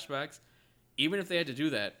the flashbacks. Even if they had to do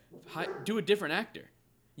that, do a different actor.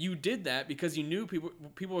 You did that because you knew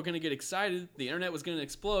people were going to get excited, the internet was going to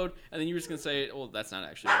explode, and then you were just going to say, well, that's not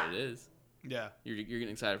actually what it is. Yeah. You're getting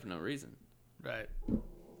excited for no reason. Right.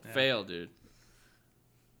 Yeah. Fail, dude.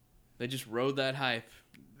 They just rode that hype.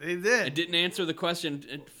 They did. It didn't answer the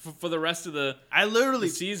question for the rest of the I literally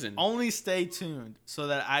season. only stay tuned so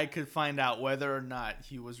that I could find out whether or not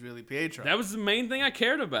he was really Pietro. That was the main thing I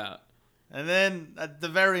cared about. And then at the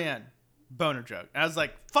very end, boner joke. I was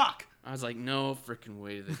like, fuck. I was like, no freaking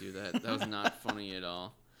way did they do that. That was not funny at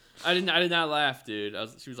all. I did not laugh, dude.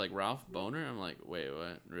 She was like, Ralph Boner? I'm like, wait,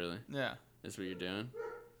 what? Really? Yeah. That's what you're doing?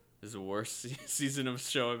 This is the worst season of a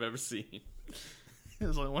show I've ever seen. It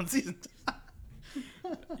was only one season.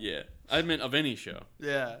 Yeah. I meant of any show.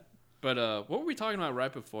 Yeah. But what were we talking about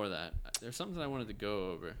right before that? There's something I wanted to go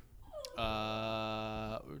over. We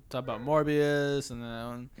were talking about Morbius, and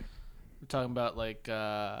then we're talking about like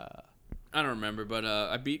I don't remember, but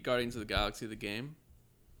I beat Guardians of the Galaxy, the game.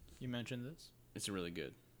 you mentioned this. It's really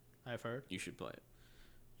good. I've heard. You should play it.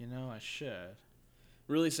 You know, I should.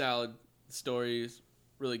 Really solid. The story's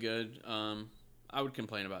really good. I would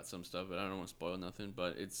complain about some stuff, but I don't want to spoil nothing.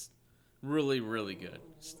 But it's really, really good.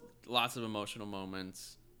 Lots of emotional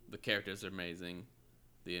moments. The characters are amazing.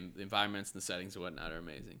 The environments and the settings and whatnot are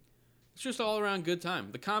amazing. It's just all around good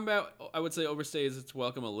time. The combat, I would say, overstays its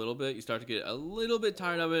welcome a little bit. You start to get a little bit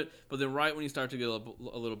tired of it, but then right when you start to get a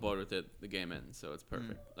little bored with it, the game ends. So it's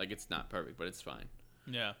perfect. Like, it's not perfect, but it's fine.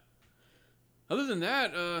 Yeah. Other than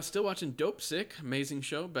that, still watching Dope Sick. Amazing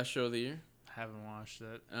show. Best show of the year. Haven't watched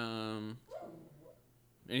it.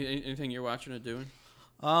 Anything you're watching or doing?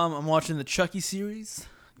 I'm watching the Chucky series,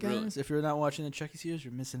 guys. Really? If you're not watching the Chucky series,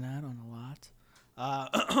 you're missing out on a lot.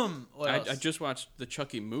 What I else? just watched the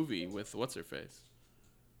Chucky movie with What's-Her-Face.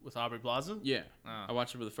 With Aubrey Plaza? Yeah. Oh. I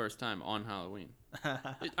watched it for the first time on Halloween.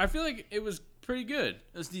 I feel like it was pretty good.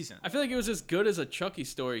 It was decent. I feel like it was as good as a Chucky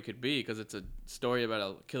story could be because it's a story about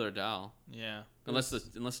a killer doll. Yeah. Unless the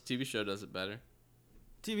TV show does it better.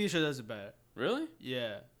 TV show does it better. Really?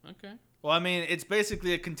 Yeah. Okay. Well, I mean, it's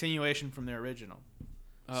basically a continuation from the original.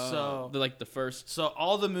 The first. So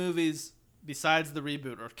all the movies besides the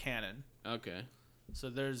reboot are canon. Okay. So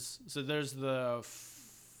there's there's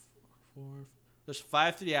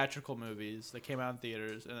 5 theatrical movies that came out in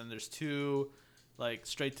theaters, and then there's 2 like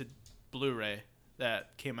straight to Blu-ray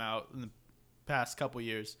that came out in the past couple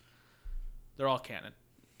years. They're all canon.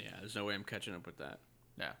 Yeah, there's no way I'm catching up with that.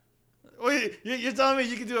 Yeah. Wait, you're telling me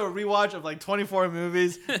you can do a rewatch of like 24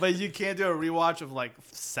 movies, but you can't do a rewatch of like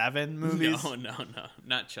 7 movies? No,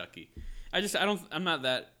 not Chucky. I'm not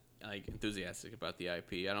that like enthusiastic about the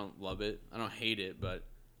IP. I don't love it. I don't hate it, but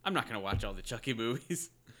I'm not gonna watch all the Chucky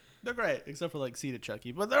movies. They're great, except for like Seed of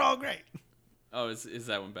Chucky, but they're all great. Oh, is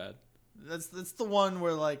that one bad? That's the one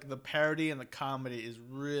where like the parody and the comedy is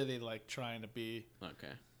really like trying to be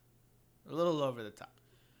Okay. a little over the top.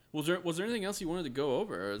 Was there anything else you wanted to go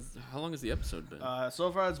over? Or how long has the episode been?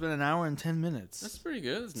 So far it's been an hour and 10 minutes. That's pretty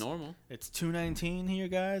good. That's normal. It's 2:19 here,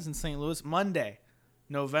 guys, in St. Louis. Monday,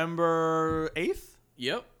 November 8th.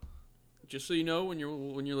 Yep. Just so you know, when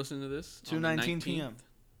you're listening to this, 2:19 p.m.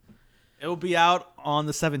 It will be out on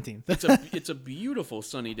the 17th. It's a beautiful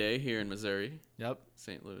sunny day here in Missouri. Yep.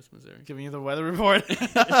 St. Louis, Missouri. Giving you the weather report.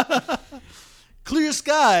 Clear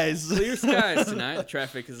skies. Clear skies tonight. The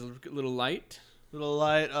traffic is a little light. Little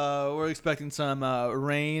light. We're expecting some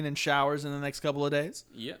rain and showers in the next couple of days.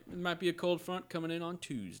 Yep. It might be a cold front coming in on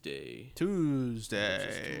Tuesday. Tuesday.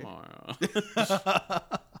 Which is tomorrow.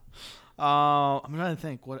 I'm trying to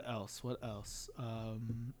think. What else?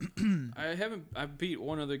 I've beat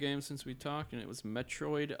one other game since we talked, and it was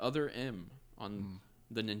Metroid Other M on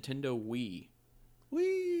the Nintendo Wii.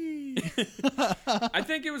 Wee. I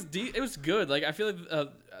think it was good. Like, I feel like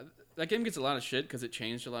that game gets a lot of shit because it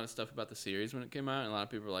changed a lot of stuff about the series when it came out, and a lot of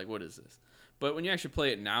people are like, what is this? But when you actually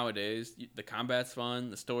play it nowadays, the combat's fun,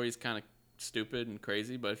 the story's kind of stupid and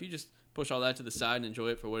crazy, but if you just push all that to the side and enjoy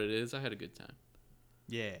it for what it is, I had a good time.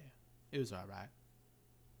 Yeah, it was all right.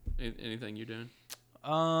 Anything you're doing?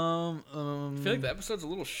 I I feel like the episode's a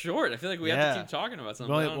little short. I feel like we have to keep talking about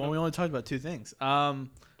something. We only talked about 2 things.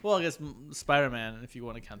 Well, I guess Spider-Man, if you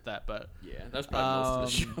want to count that, but yeah, that's probably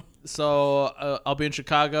most of the show. So I'll be in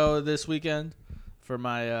Chicago this weekend for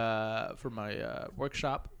my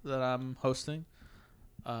workshop that I'm hosting.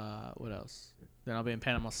 What else? Then I'll be in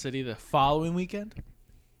Panama City the following weekend,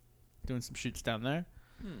 doing some shoots down there.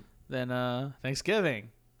 Then Thanksgiving,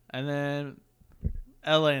 and then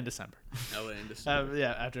LA in December. LA in December.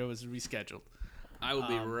 Yeah, after it was rescheduled. I will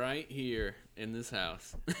be right here in this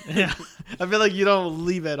house. Yeah, I feel like you don't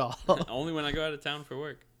leave at all. Only when I go out of town for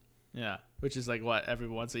work. Yeah, which is like what, every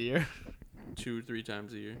once a year? 2-3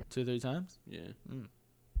 times a year. 2-3 times? Yeah.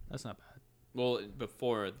 That's not bad. Well,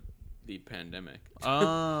 before the pandemic.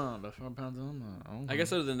 Oh, the 4 pounds on. I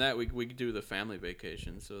guess other than that, we could do the family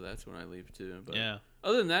vacation, so that's when I leave too. But Yeah.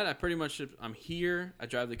 other than that, I'm here. I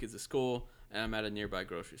drive the kids to school, and I'm at a nearby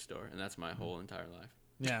grocery store, and that's my whole entire life.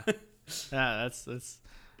 Yeah. Yeah, that's.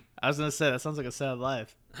 I was gonna say that sounds like a sad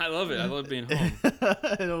life. I love it. I love being home,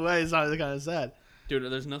 In a way, it's not kind of sad.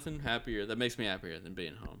 dude. There's nothing happier that makes me happier than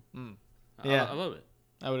being home. Yeah. I love it.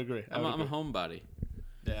 I would agree. I'm a homebody.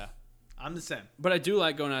 Yeah, I'm the same. But I do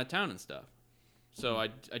like going out of town and stuff. So I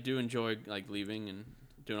do enjoy like leaving and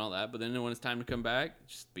doing all that. But then when it's time to come back,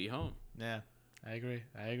 just be home. Yeah, I agree.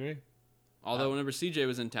 Although whenever CJ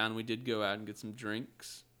was in town, we did go out and get some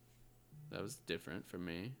drinks. That was different for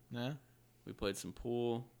me. Yeah. We played some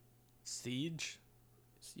pool. Siege.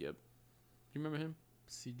 Yep. You remember him?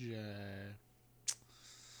 CJ.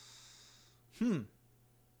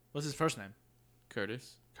 What's his first name?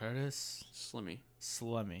 Curtis. Curtis Slimmy.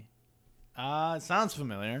 Slummy. It sounds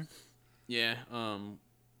familiar. Yeah.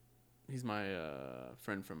 He's my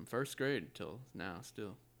friend from first grade till now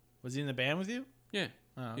still. Was he in the band with you? Yeah.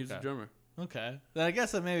 Oh, He was a okay. drummer. Okay. Then I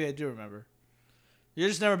guess that maybe I do remember. You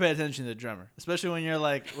just never pay attention to the drummer, especially when you're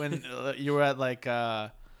like when you were at like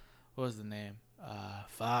what was the name?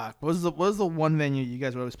 Fuck. What was the one venue you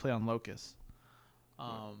guys would always play on Locust?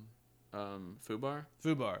 Fubar?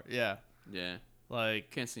 Fubar. Yeah. Yeah.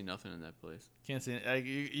 Like Can't see nothing in that place. can't see. Like,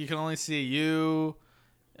 you can only see you.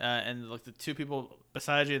 And like the two people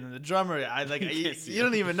beside you, and then the drummer. I like you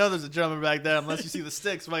don't even know there's a drummer back there unless you see the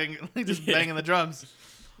sticks fucking just banging the drums.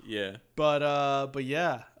 Yeah. But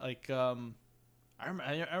yeah, like I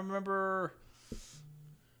remember.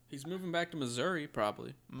 He's moving back to Missouri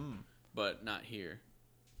probably, but not here,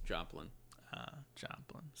 Joplin.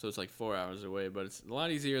 Joplin. So it's like 4 hours away, but it's a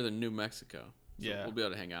lot easier than New Mexico. So Yeah. we'll be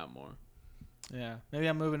able to hang out more. Yeah, maybe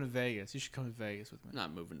I'm moving to Vegas. You should come to Vegas with me.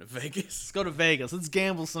 Not moving to Vegas. Let's go to Vegas. Let's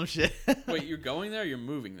gamble some shit. Wait, you're going there or you're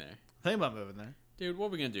moving there? Think about moving there. Dude, what are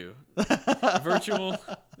we going to do? Virtual?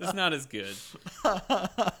 It's not as good.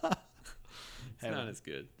 It's not as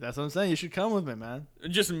good. That's what I'm saying. You should come with me, man.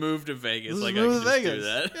 Just move to Vegas. Let's Like move I to can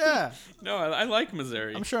just Vegas. do that. Yeah, No, I like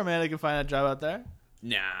Missouri. I'm sure Amanda can find a job out there.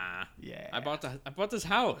 Nah. Yeah, I bought this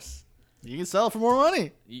house. You can sell it for more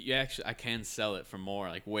money. You actually, I can sell it for more,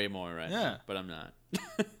 like way more right Yeah. now, but I'm not.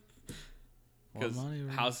 Because money,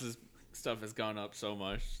 right? houses stuff has gone up so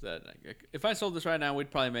much that like, if I sold this right now,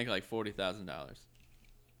 we'd probably make like $40,000.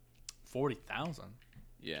 40,000.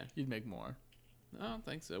 Yeah, You'd make more. I don't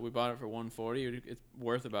think so. We bought it for 140. It's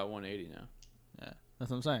worth about 180 now Yeah,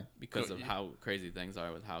 that's what I'm saying. because of how crazy things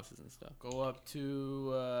are with houses and stuff. Go up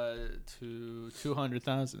to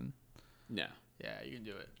 200,000. Yeah, Yeah, you can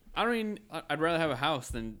do it. I mean, I'd rather have a house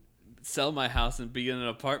than sell my house and be in an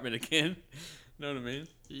apartment again. Know what I mean?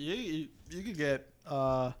 You could get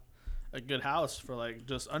a good house for like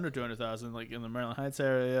just under 200,000, like in the Maryland Heights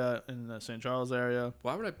area, in the St. Charles area.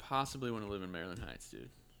 Why would I possibly want to live in Maryland Heights, dude?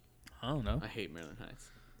 I don't know. I hate Maryland Heights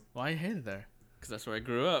Why you hate it there? because that's where I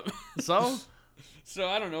grew up. So, So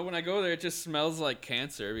I don't know. When I go there, it just smells like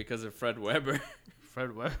cancer because of Fred Weber.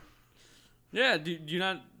 Fred Webb. Yeah, do you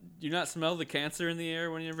not smell the cancer in the air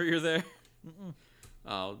whenever you're there?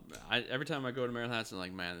 Oh, every time I go to Maryland Heights, I'm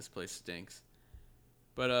like, man, this place stinks.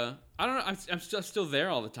 But I don't know. I'm still there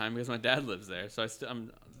all the time because my dad lives there, so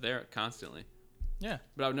I'm there constantly. Yeah.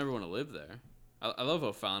 But I would never want to live there. I love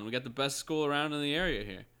O'Fallon. We got the best school around in the area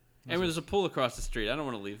here, and there's a pool across the street. I don't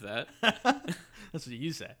want to leave that. That's what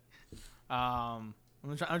you say. I'm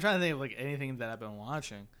trying to think of like anything that I've been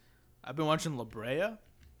watching. I've been watching La Brea.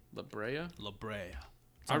 La Brea. La Brea.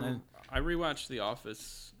 I rewatched The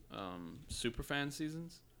Office Superfan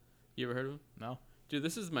seasons. You ever heard of them? No. Dude,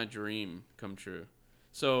 this is my dream come true.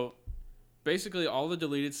 So, basically, all the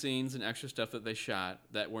deleted scenes and extra stuff that they shot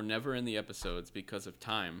that were never in the episodes because of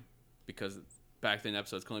time, because back then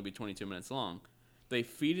episodes can only be 22 minutes long, they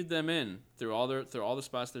feeded them in through all the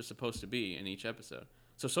spots they're supposed to be in each episode.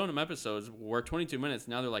 So some of them episodes were 22 minutes,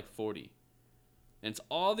 now they're like 40. And it's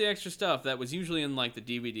all the extra stuff that was usually in like the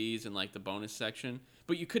DVDs and like the bonus section,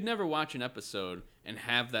 but you could never watch an episode and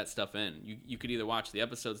have that stuff in. You could either watch the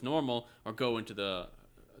episodes normal or go into the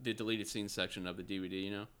deleted scenes section of the DVD,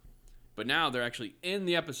 you know. But now they're actually in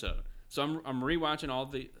the episode. So I'm rewatching all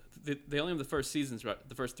they only have the first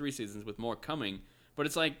 3 seasons with more coming, but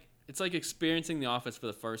it's like experiencing The Office for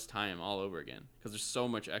the first time all over again because there's so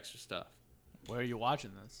much extra stuff. Where are you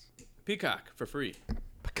watching this? Peacock for free.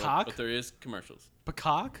 Peacock? But there is commercials.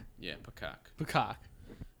 Peacock? Yeah, Peacock. Peacock.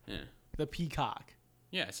 Yeah. The peacock.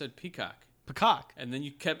 Yeah, I said Peacock. Peacock. And then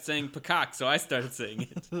you kept saying Peacock, so I started saying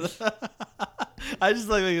it. I just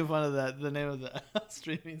like making fun of that. The name of the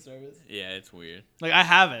streaming service. Yeah, it's weird. Like I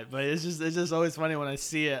have it, but it's just always funny when I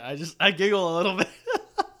see it. I giggle a little bit.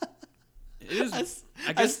 It is. I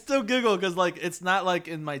I guess. still giggle because like it's not like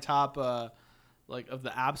in my top like of the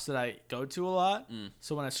apps that I go to a lot.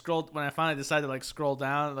 So when I finally decide to like scroll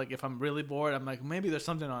down, like if I'm really bored, I'm like maybe there's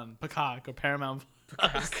something on Peacock or Paramount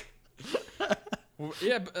Plus. Well,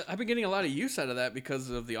 yeah, but I've been getting a lot of use out of that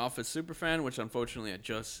because of The Office Superfan, which unfortunately I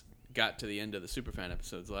just got to the end of the Superfan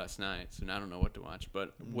episodes last night, so now I don't know what to watch.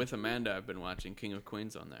 But with Amanda, I've been watching King of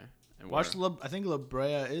Queens on there. And Watch I think La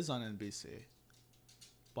Brea is on NBC.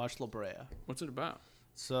 Watch La Brea. what's it about?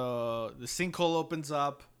 So the sinkhole opens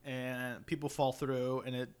up and people fall through,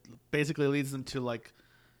 and it basically leads them to like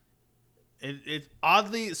it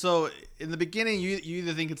oddly. So in the beginning, you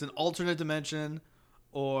either think it's an alternate dimension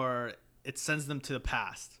or it sends them to the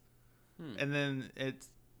past, and then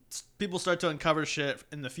people start to uncover shit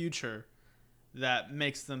in the future that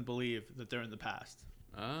makes them believe that they're in the past,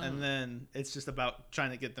 and then it's just about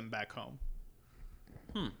trying to get them back home.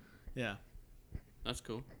 Yeah. That's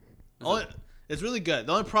cool. It's really good.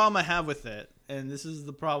 The only problem I have with it, and this is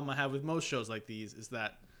the problem I have with most shows like these, is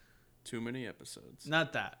that Too many episodes.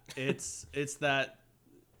 not that it's that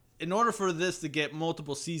in order for this to get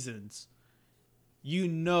multiple seasons,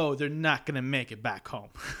 they're not gonna make it back home,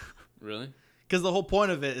 Really? because the whole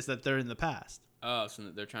point of it is that they're in the past. Oh, so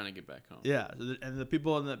they're trying to get back home. Yeah, and the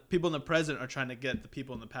people in the present are trying to get the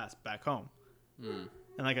people in the past back home. And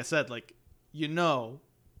like I said, like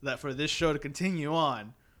that for this show to continue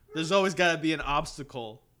on, there's always got to be an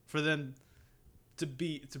obstacle for them to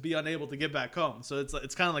be unable to get back home. So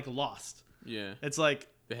it's kind of like Lost. Yeah. It's like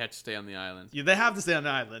They had to stay on the island they have to stay on the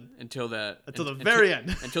island until the very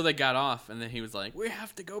end. Until they got off, and then he was like, "We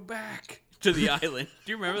have to go back to the island."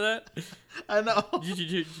 Do you remember that? I know. Did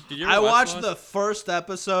you ever I watch watched Lost? the first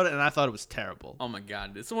episode and I thought it was terrible. Oh my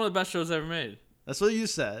god, it's one of the best shows ever made. That's what you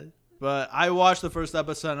said. But I watched the first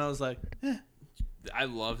episode and I was like, I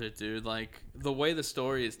loved it, dude. Like the way the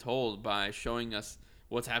story is told by showing us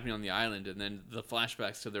what's happening on the island, and then the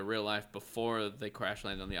flashbacks to their real life before they crash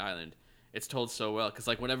land on the island. It's told so well because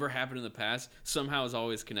like whatever happened in the past somehow is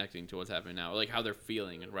always connecting to what's happening now, or like how they're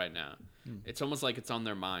feeling right now. It's almost like it's on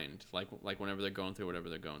their mind, like whenever they're going through whatever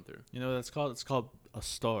they're going through. you know what that's called? It's called a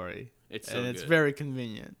story. It's so and good. it's very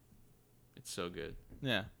convenient. It's so good.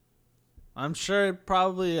 Yeah. I'm sure it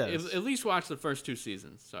probably is. At least watch the first 2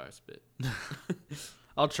 seasons. Sorry, I spit.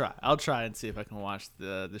 I'll try and see if I can watch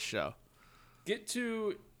the show.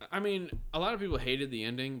 I mean, a lot of people hated the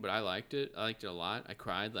ending, but I liked it. I liked it a lot. I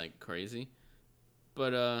cried like crazy.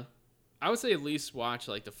 But I would say at least watch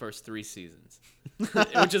like the first 3 seasons,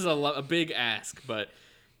 which is a big ask, but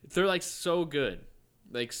they're like so good,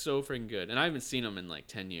 like so freaking good. And I haven't seen them in like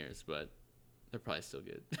 10 years, but they're probably still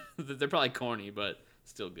good. They're probably corny, but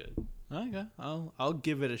still good. Okay, I'll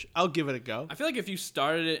give it a go. I feel like if you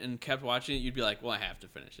started it and kept watching it, you'd be like, well, I have to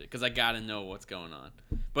finish it because I got to know what's going on.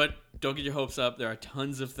 But don't get your hopes up. There are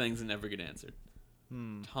tons of things that never get answered.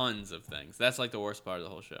 Tons of things. That's like the worst part of the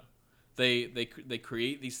whole show. They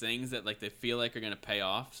create these things that like they feel like are going to pay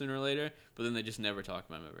off sooner or later, but then they just never talk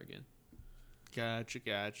about them ever again.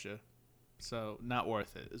 Gotcha. So not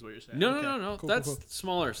worth it is what you're saying. No, Okay. no. Cool, That's cool.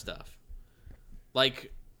 smaller stuff.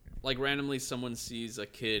 Like randomly someone sees a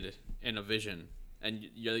kid in a vision and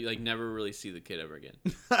you like never really see the kid ever again.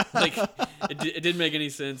 Like it didn't make any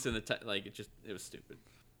sense in the like it was stupid.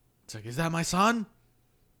 It's like, is that my son?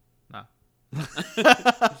 No.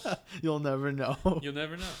 You'll never know. You'll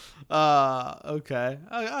never know. Okay.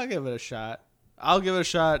 I'll give it a shot. I'll give it a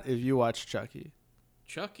shot if you watch Chucky.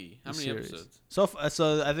 Chucky, how the many series. episodes?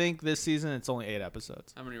 So I think this season it's only 8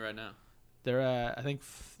 episodes. How many right now? They're at, I think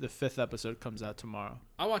the 5th episode comes out tomorrow.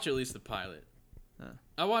 I'll watch at least the pilot.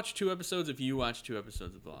 I'll watch 2 episodes if you watch 2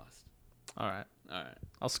 episodes of Lost. All right. All right.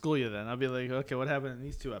 I'll school you then. I'll be like, okay, what happened in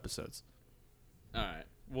these 2 episodes? All right.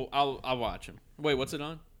 Well, I'll watch them. Wait, what's it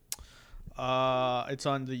on? It's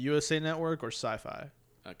on the USA Network or Sci-Fi.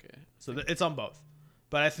 Okay. So it's on both.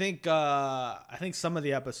 But I think some of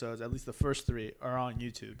the episodes, at least the first 3, are on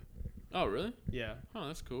YouTube. Oh, really? Yeah, Oh,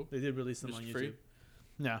 that's cool. they did release them Just on YouTube. free?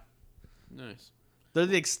 Yeah, Nice. they're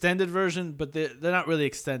the extended version, but they're not really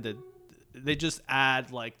extended. They just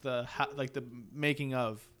add like the making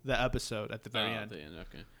of the episode at the very end. At the end.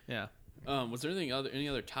 Okay. Yeah. Was there any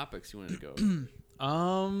other topics you wanted to go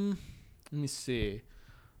over? Let me see.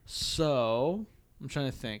 So I'm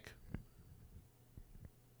trying to think.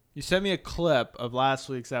 You sent me a clip of last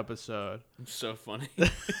week's episode. It's so funny.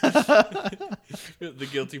 The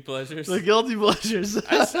guilty pleasures. The guilty pleasures.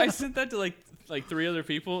 I sent that to like 3 other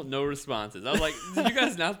people. No responses. I was like, did you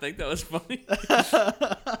guys not think that was funny?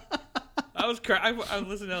 I I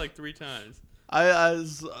listened to that like 3 times.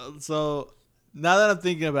 So now that I'm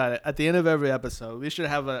thinking about it, at the end of every episode, we should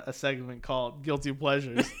have a segment called Guilty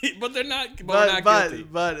Pleasures. But they're not. But we're not guilty.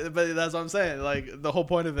 But that's what I'm saying. Like the whole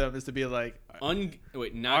point of them is to be like, not.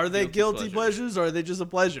 Are they guilty pleasures or are they just a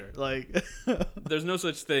pleasure? Like, there's no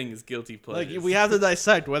such thing as guilty pleasures. Like we have to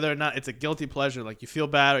dissect whether or not it's a guilty pleasure. Like you feel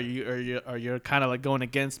bad, or you're kind of like going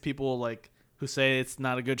against people like who say it's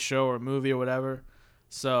not a good show or movie or whatever.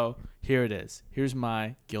 So here it is. Here's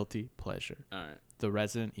my guilty pleasure. All right. The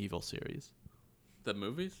Resident Evil series. The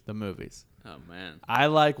movies? The movies. Oh, man. I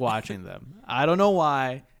like watching them. I don't know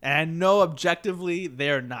why. And I know objectively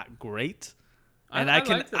they're not great. And I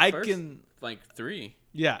can like 3.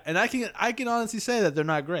 Yeah, and I can honestly say that they're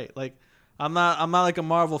not great. Like I'm not like a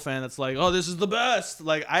Marvel fan that's like, "Oh, this is the best."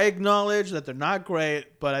 Like I acknowledge that they're not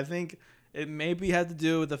great, but I think it maybe had to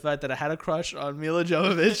do with the fact that I had a crush on Mila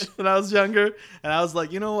Jovovich when I was younger, and I was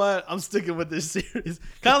like, you know what? I'm sticking with this series.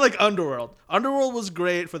 Kind of like Underworld. Underworld was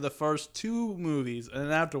great for the first 2 movies, and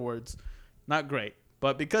then afterwards, not great.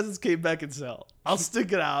 But because it's Kate Beckinsale, I'll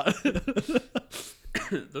stick it out.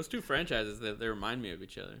 Those 2 franchises, they remind me of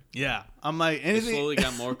each other. Yeah. I'm like, anything. They slowly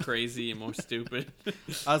got more crazy and more stupid.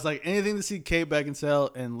 I was like, anything to see Kate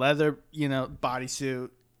Beckinsale in leather, bodysuit,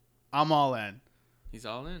 I'm all in. He's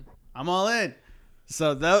all in. I'm all in.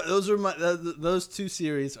 So those 2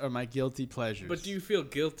 series are my guilty pleasures. But do you feel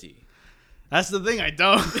guilty? That's the thing. I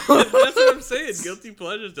don't. That's what I'm saying. Guilty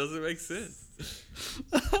pleasures doesn't make sense.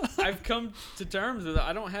 I've come to terms with it.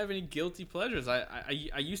 I don't have any guilty pleasures. I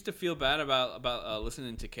used to feel bad about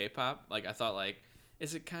listening to K-pop. Like I thought, like,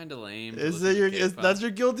 is it kind of lame? That's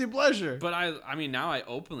your guilty pleasure? But I mean, now I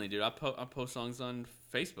openly do. I post songs on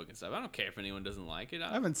Facebook and stuff. I don't care if anyone doesn't like it.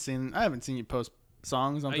 I haven't seen you post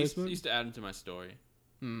songs on Facebook. I used to add them to my story.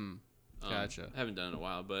 Gotcha. I haven't done it in a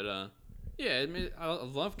while, but yeah, I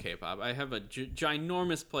love K-pop. I have a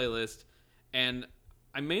ginormous playlist, and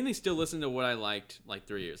I mainly still listen to what I liked like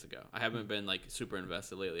 3 years ago. I haven't been like super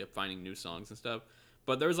invested lately of finding new songs and stuff.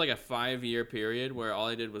 But there was like a 5-year period where all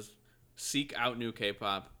I did was seek out new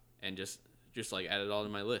K-pop and just like add it all to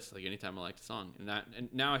my list. Like anytime I liked a song, and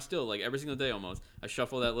now I still like every single day almost I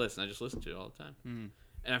shuffle that list and I just listen to it all the time.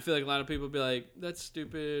 And I feel like a lot of people be like, "That's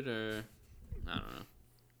stupid," or I don't know.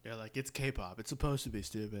 They're like, "It's K-pop. It's supposed to be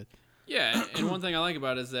stupid." Yeah, and one thing I like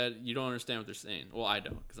about it is that you don't understand what they're saying. Well, I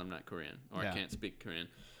don't, because I'm not Korean, or I can't speak Korean.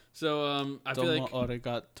 So I feel like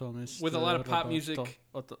with a lot of pop music,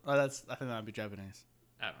 I think that'd be Japanese.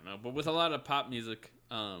 I don't know, but with a lot of pop music,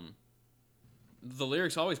 the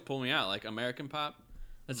lyrics always pull me out. Like American pop,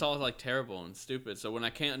 it's all like terrible and stupid. So when I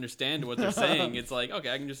can't understand what they're saying, it's like,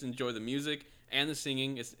 okay, I can just enjoy the music and the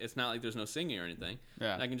singing. It's not like there's no singing or anything.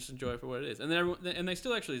 Yeah, I can just enjoy it for what it is. And then they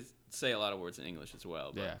still actually say a lot of words in English as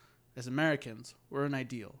well. But. Yeah. As Americans, we're an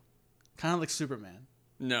ideal. Kind of like Superman.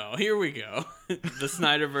 No, here we go. The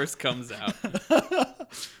Snyderverse comes out.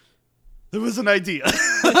 There was an idea.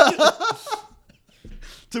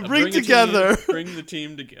 To bring the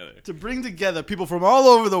team together. To bring together people from all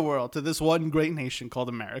over the world to this one great nation called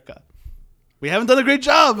America. We haven't done a great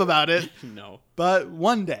job about it. No. But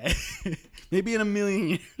one day, maybe in a million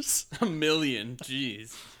years. A million,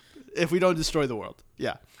 jeez. If we don't destroy the world.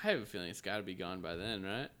 Yeah. I have a feeling it's got to be gone by then,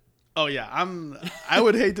 right? Oh yeah, I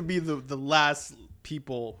would hate to be the last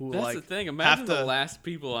people who That's the thing. Imagine the last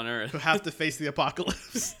people on Earth who have to face the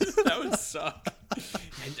apocalypse. That would suck.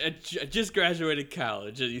 I just graduated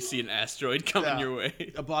college and you see an asteroid coming your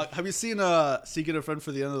way. Have you seen Seeking a Friend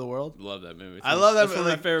for the End of the World? Love that movie. I love that movie. It's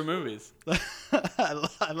one of my favorite movies.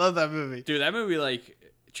 I love that movie. Dude, that movie like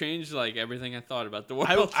changed like everything I thought about the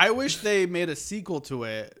world. I wish they made a sequel to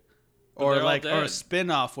it. Or a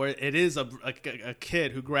spin-off where it is a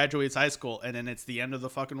kid who graduates high school and then it's the end of the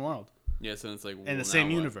fucking world. Yeah, so it's like in the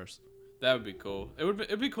same universe. That would be cool.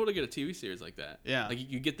 It'd be cool to get a TV series like that. Yeah, like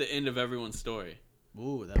you get the end of everyone's story.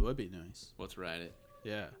 Ooh, that would be nice. Let's write it.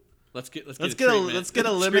 Yeah. Let's get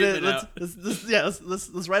a limited.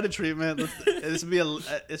 Let's write a treatment.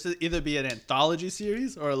 This would either be an anthology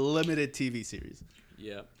series or a limited TV series.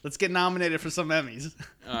 Yeah. Let's get nominated for some Emmys.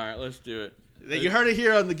 All right, let's do it. You heard it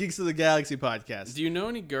here on the Geeks of the Galaxy podcast. Do you know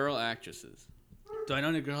any girl actresses? Do I know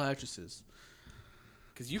any girl actresses?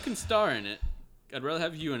 Because you can star in it. I'd rather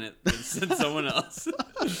have you in it than someone else.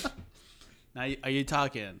 Now, are you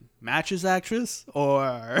talking mattress actress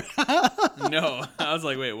or? No, I was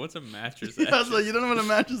like, wait, what's a mattress actress? I was like, you don't know what a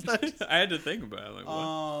mattress actress? I had to think about it. Like,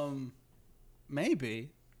 what?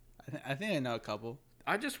 Maybe. I think I know a couple.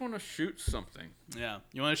 I just want to shoot something. Yeah,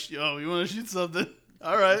 you want to shoot something?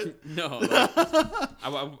 All right. No, like,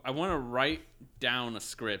 I want to write down a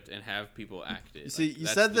script and have people act it. You see, Like, you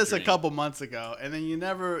that's said the this a dream. couple months ago, and then you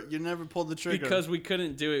never pulled the trigger. Because we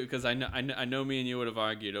couldn't do it because I know me and you would have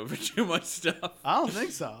argued over too much stuff. I don't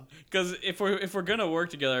think so. Because if we're gonna work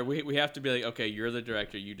together, we have to be like, okay, you're the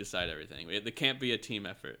director, you decide everything. There can't be a team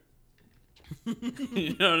effort.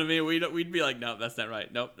 You know what I mean? We'd be like, nope, that's not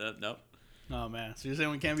right. Nope, nope. Oh man, so you're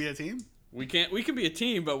saying we can't be a team? We can't. We can be a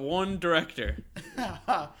team, but one director.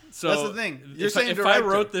 So that's the thing. You're if saying if director. I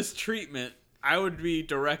wrote this treatment, I would be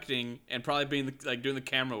directing and probably being doing the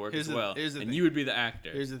camera work Here's as well, here's the and thing. you would be the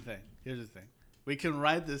actor. Here's the thing. We can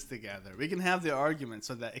write this together. We can have the argument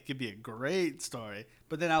so that it could be a great story,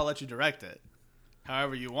 but then I'll let you direct it,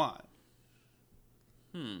 however you want.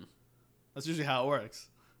 That's usually how it works.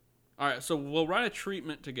 All right, so we'll write a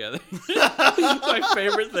treatment together. That's my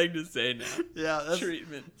favorite thing to say now. Yeah, that's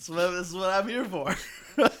Treatment. That's what I'm here for.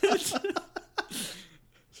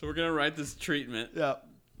 So we're gonna write this treatment, Yeah.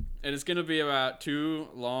 and it's gonna be about two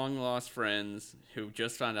long lost friends who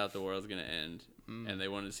just found out the world's gonna end, and they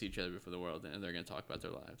wanted to see each other before the world ends, and they're gonna talk about their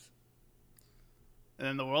lives. And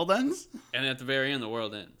then the world ends? And at the very end, the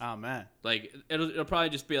world ends. Oh man. Like it'll probably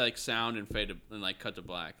just be like sound and fade to, and like cut to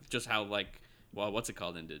black. Just how what's it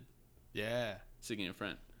called ended? Yeah. Seeking a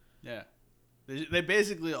Friend. Yeah. They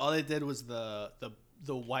basically all they did was the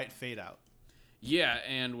white fade out. Yeah,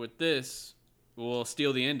 and with this, we'll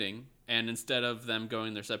steal the ending, and instead of them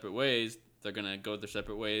going their separate ways, they're gonna go their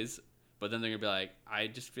separate ways. But then they're gonna be like, I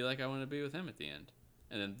just feel like I want to be with him at the end,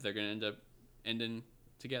 and then they're gonna end up ending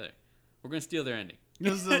together. We're gonna steal their ending.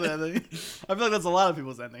 This is the ending. I feel like that's a lot of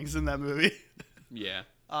people's endings in that movie. Yeah.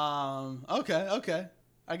 Okay.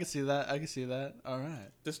 I can see that. All right.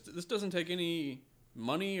 This doesn't take any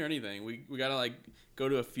money or anything. We gotta like go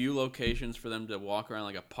to a few locations for them to walk around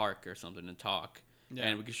like a park or something and talk. Yeah.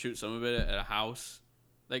 And we can shoot some of it at a house.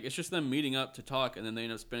 Like it's just them meeting up to talk, and then they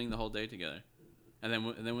end up spending the whole day together. And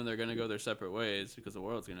then when they're gonna go their separate ways because the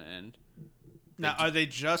world's gonna end. Now, are they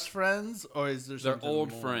just friends, or is there They're something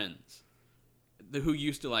old more? friends who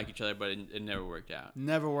used to like each other, but it never worked out.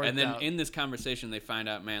 Never worked out. And then in this conversation, they find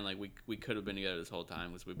out, man, like we could have been together this whole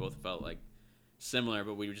time because we both felt like similar,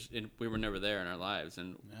 but we were never there in our lives,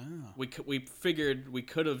 and we figured we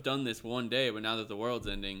could have done this one day, but now that the world's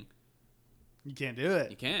ending, you can't do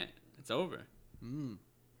it. you can't. It's over.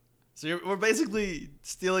 So we're basically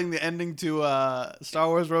stealing the ending to Star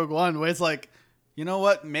Wars Rogue One, where it's like, you know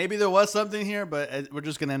what? Maybe there was something here, but we're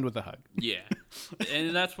just gonna end with a hug. Yeah,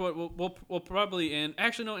 and that's what we'll probably end.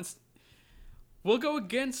 Actually, no, we'll go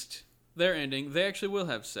against their ending. They actually will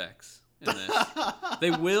have sex in this.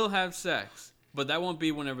 They will have sex, but that won't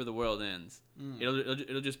be whenever the world ends.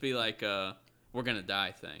 It'll just be like we're gonna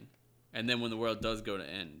die thing, and then when the world does go to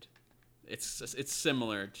end, it's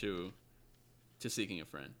similar to Seeking a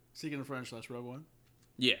Friend. Seeking a Friend / Rogue One.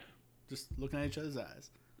 Yeah. Just looking at each other's eyes.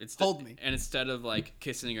 Hold me. And instead of like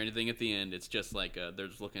kissing or anything at the end, it's just like they're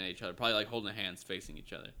just looking at each other, probably like holding hands, facing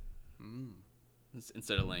each other,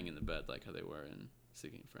 instead of laying in the bed like how they were in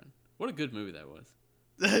Seeking a Friend. What a good movie that was.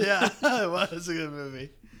 Yeah, it was a good movie.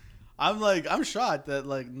 I'm shocked that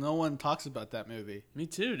like no one talks about that movie. Me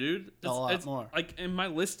too, dude. A lot more. Like in my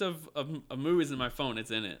list of movies in my phone, it's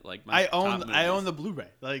in it. Like I own the Blu-ray.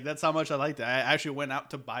 Like that's how much I liked it. I actually went out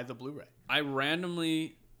to buy the Blu-ray. I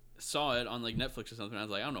randomly saw it on like Netflix or something. I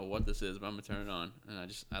was like, I don't know what this is, but I'm gonna turn it on,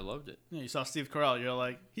 and I loved it. Yeah, you saw Steve Carell. You're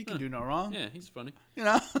like, he can do no wrong. Yeah, he's funny. You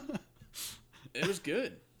know. It was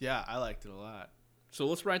good. Yeah, I liked it a lot. So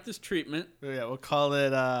let's write this treatment. Yeah, we'll call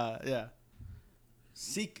it.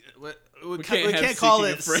 We can't have can't call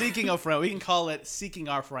Seeking it a Friend. Seeking a Friend. We can call it Seeking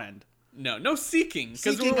Our Friend. No seeking.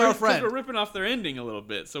 Because Seeking our friend. we're ripping off their ending a little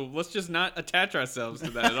bit. So let's just not attach ourselves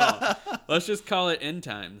to that at all. Let's just call it End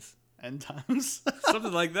Times. End Times.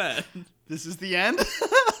 Something like that. This is the end.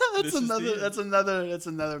 This is the end. That's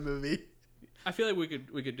another movie. I feel like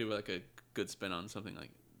we could do like a good spin on something like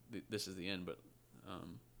This Is the End, but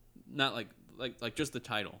not like just the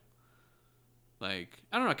title. Like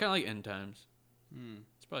I don't know, I kind of like End Times.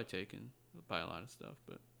 It's probably taken by a lot of stuff,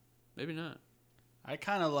 but maybe not. I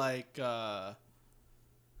kind of like. Yeah.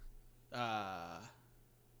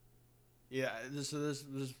 This.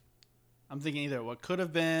 I'm thinking either what could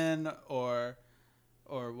have been or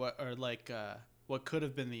what could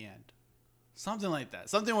have been the end, something like that.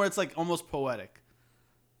 Something where it's like almost poetic.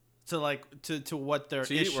 To what their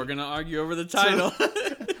See, issue. we're gonna argue over the title.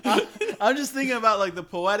 I'm just thinking about like the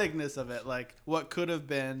poeticness of it, like what could have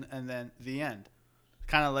been, and then the end,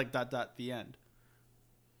 kind of like ... the end.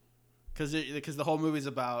 Because the whole movie's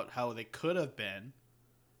about how they could have been.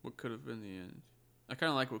 What could have been the end? I kind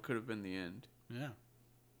of like what could have been the end. Yeah.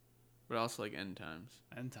 but I also like End Times.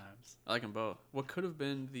 End Times. I like them both. What could have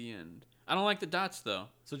been the end? I don't like the dots though.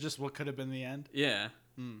 So just what could have been the end? Yeah.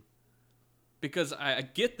 Hmm. Because I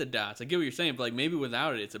get the dots. I get what you're saying, but like maybe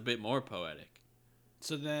without it, it's a bit more poetic.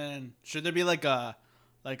 So then, should there be like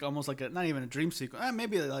almost like a, not even a dream sequence,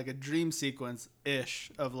 maybe like a dream sequence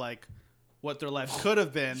ish of like what their life could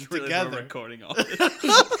have been together? We're recording all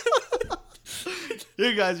this.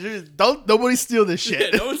 You guys, don't nobody steal this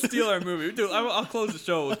shit. Yeah, don't steal our movie. Dude, I'll close the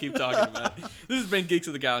show. We'll keep talking about it. This has been Geeks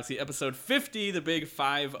of the Galaxy, episode 50, the big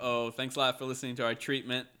 5-0. Thanks a lot for listening to our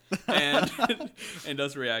treatment and and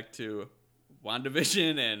us react to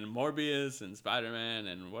WandaVision and Morbius and Spider-Man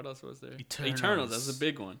and what else was there? Eternals. That was a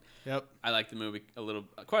big one. Yep. I liked the movie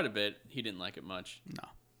quite a bit. He didn't like it much. No.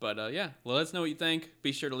 But yeah, let us know what you think.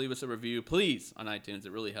 Be sure to leave us a review, please, on iTunes.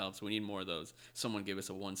 It really helps. We need more of those. Someone gave us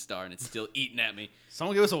a 1-star and it's still eating at me.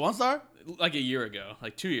 Someone give us a 1-star? Like a year ago,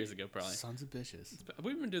 like 2 years ago, probably. Sons of bitches.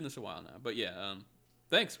 We've been doing this a while now. But yeah,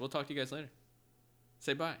 thanks. We'll talk to you guys later.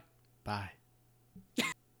 Say bye. Bye.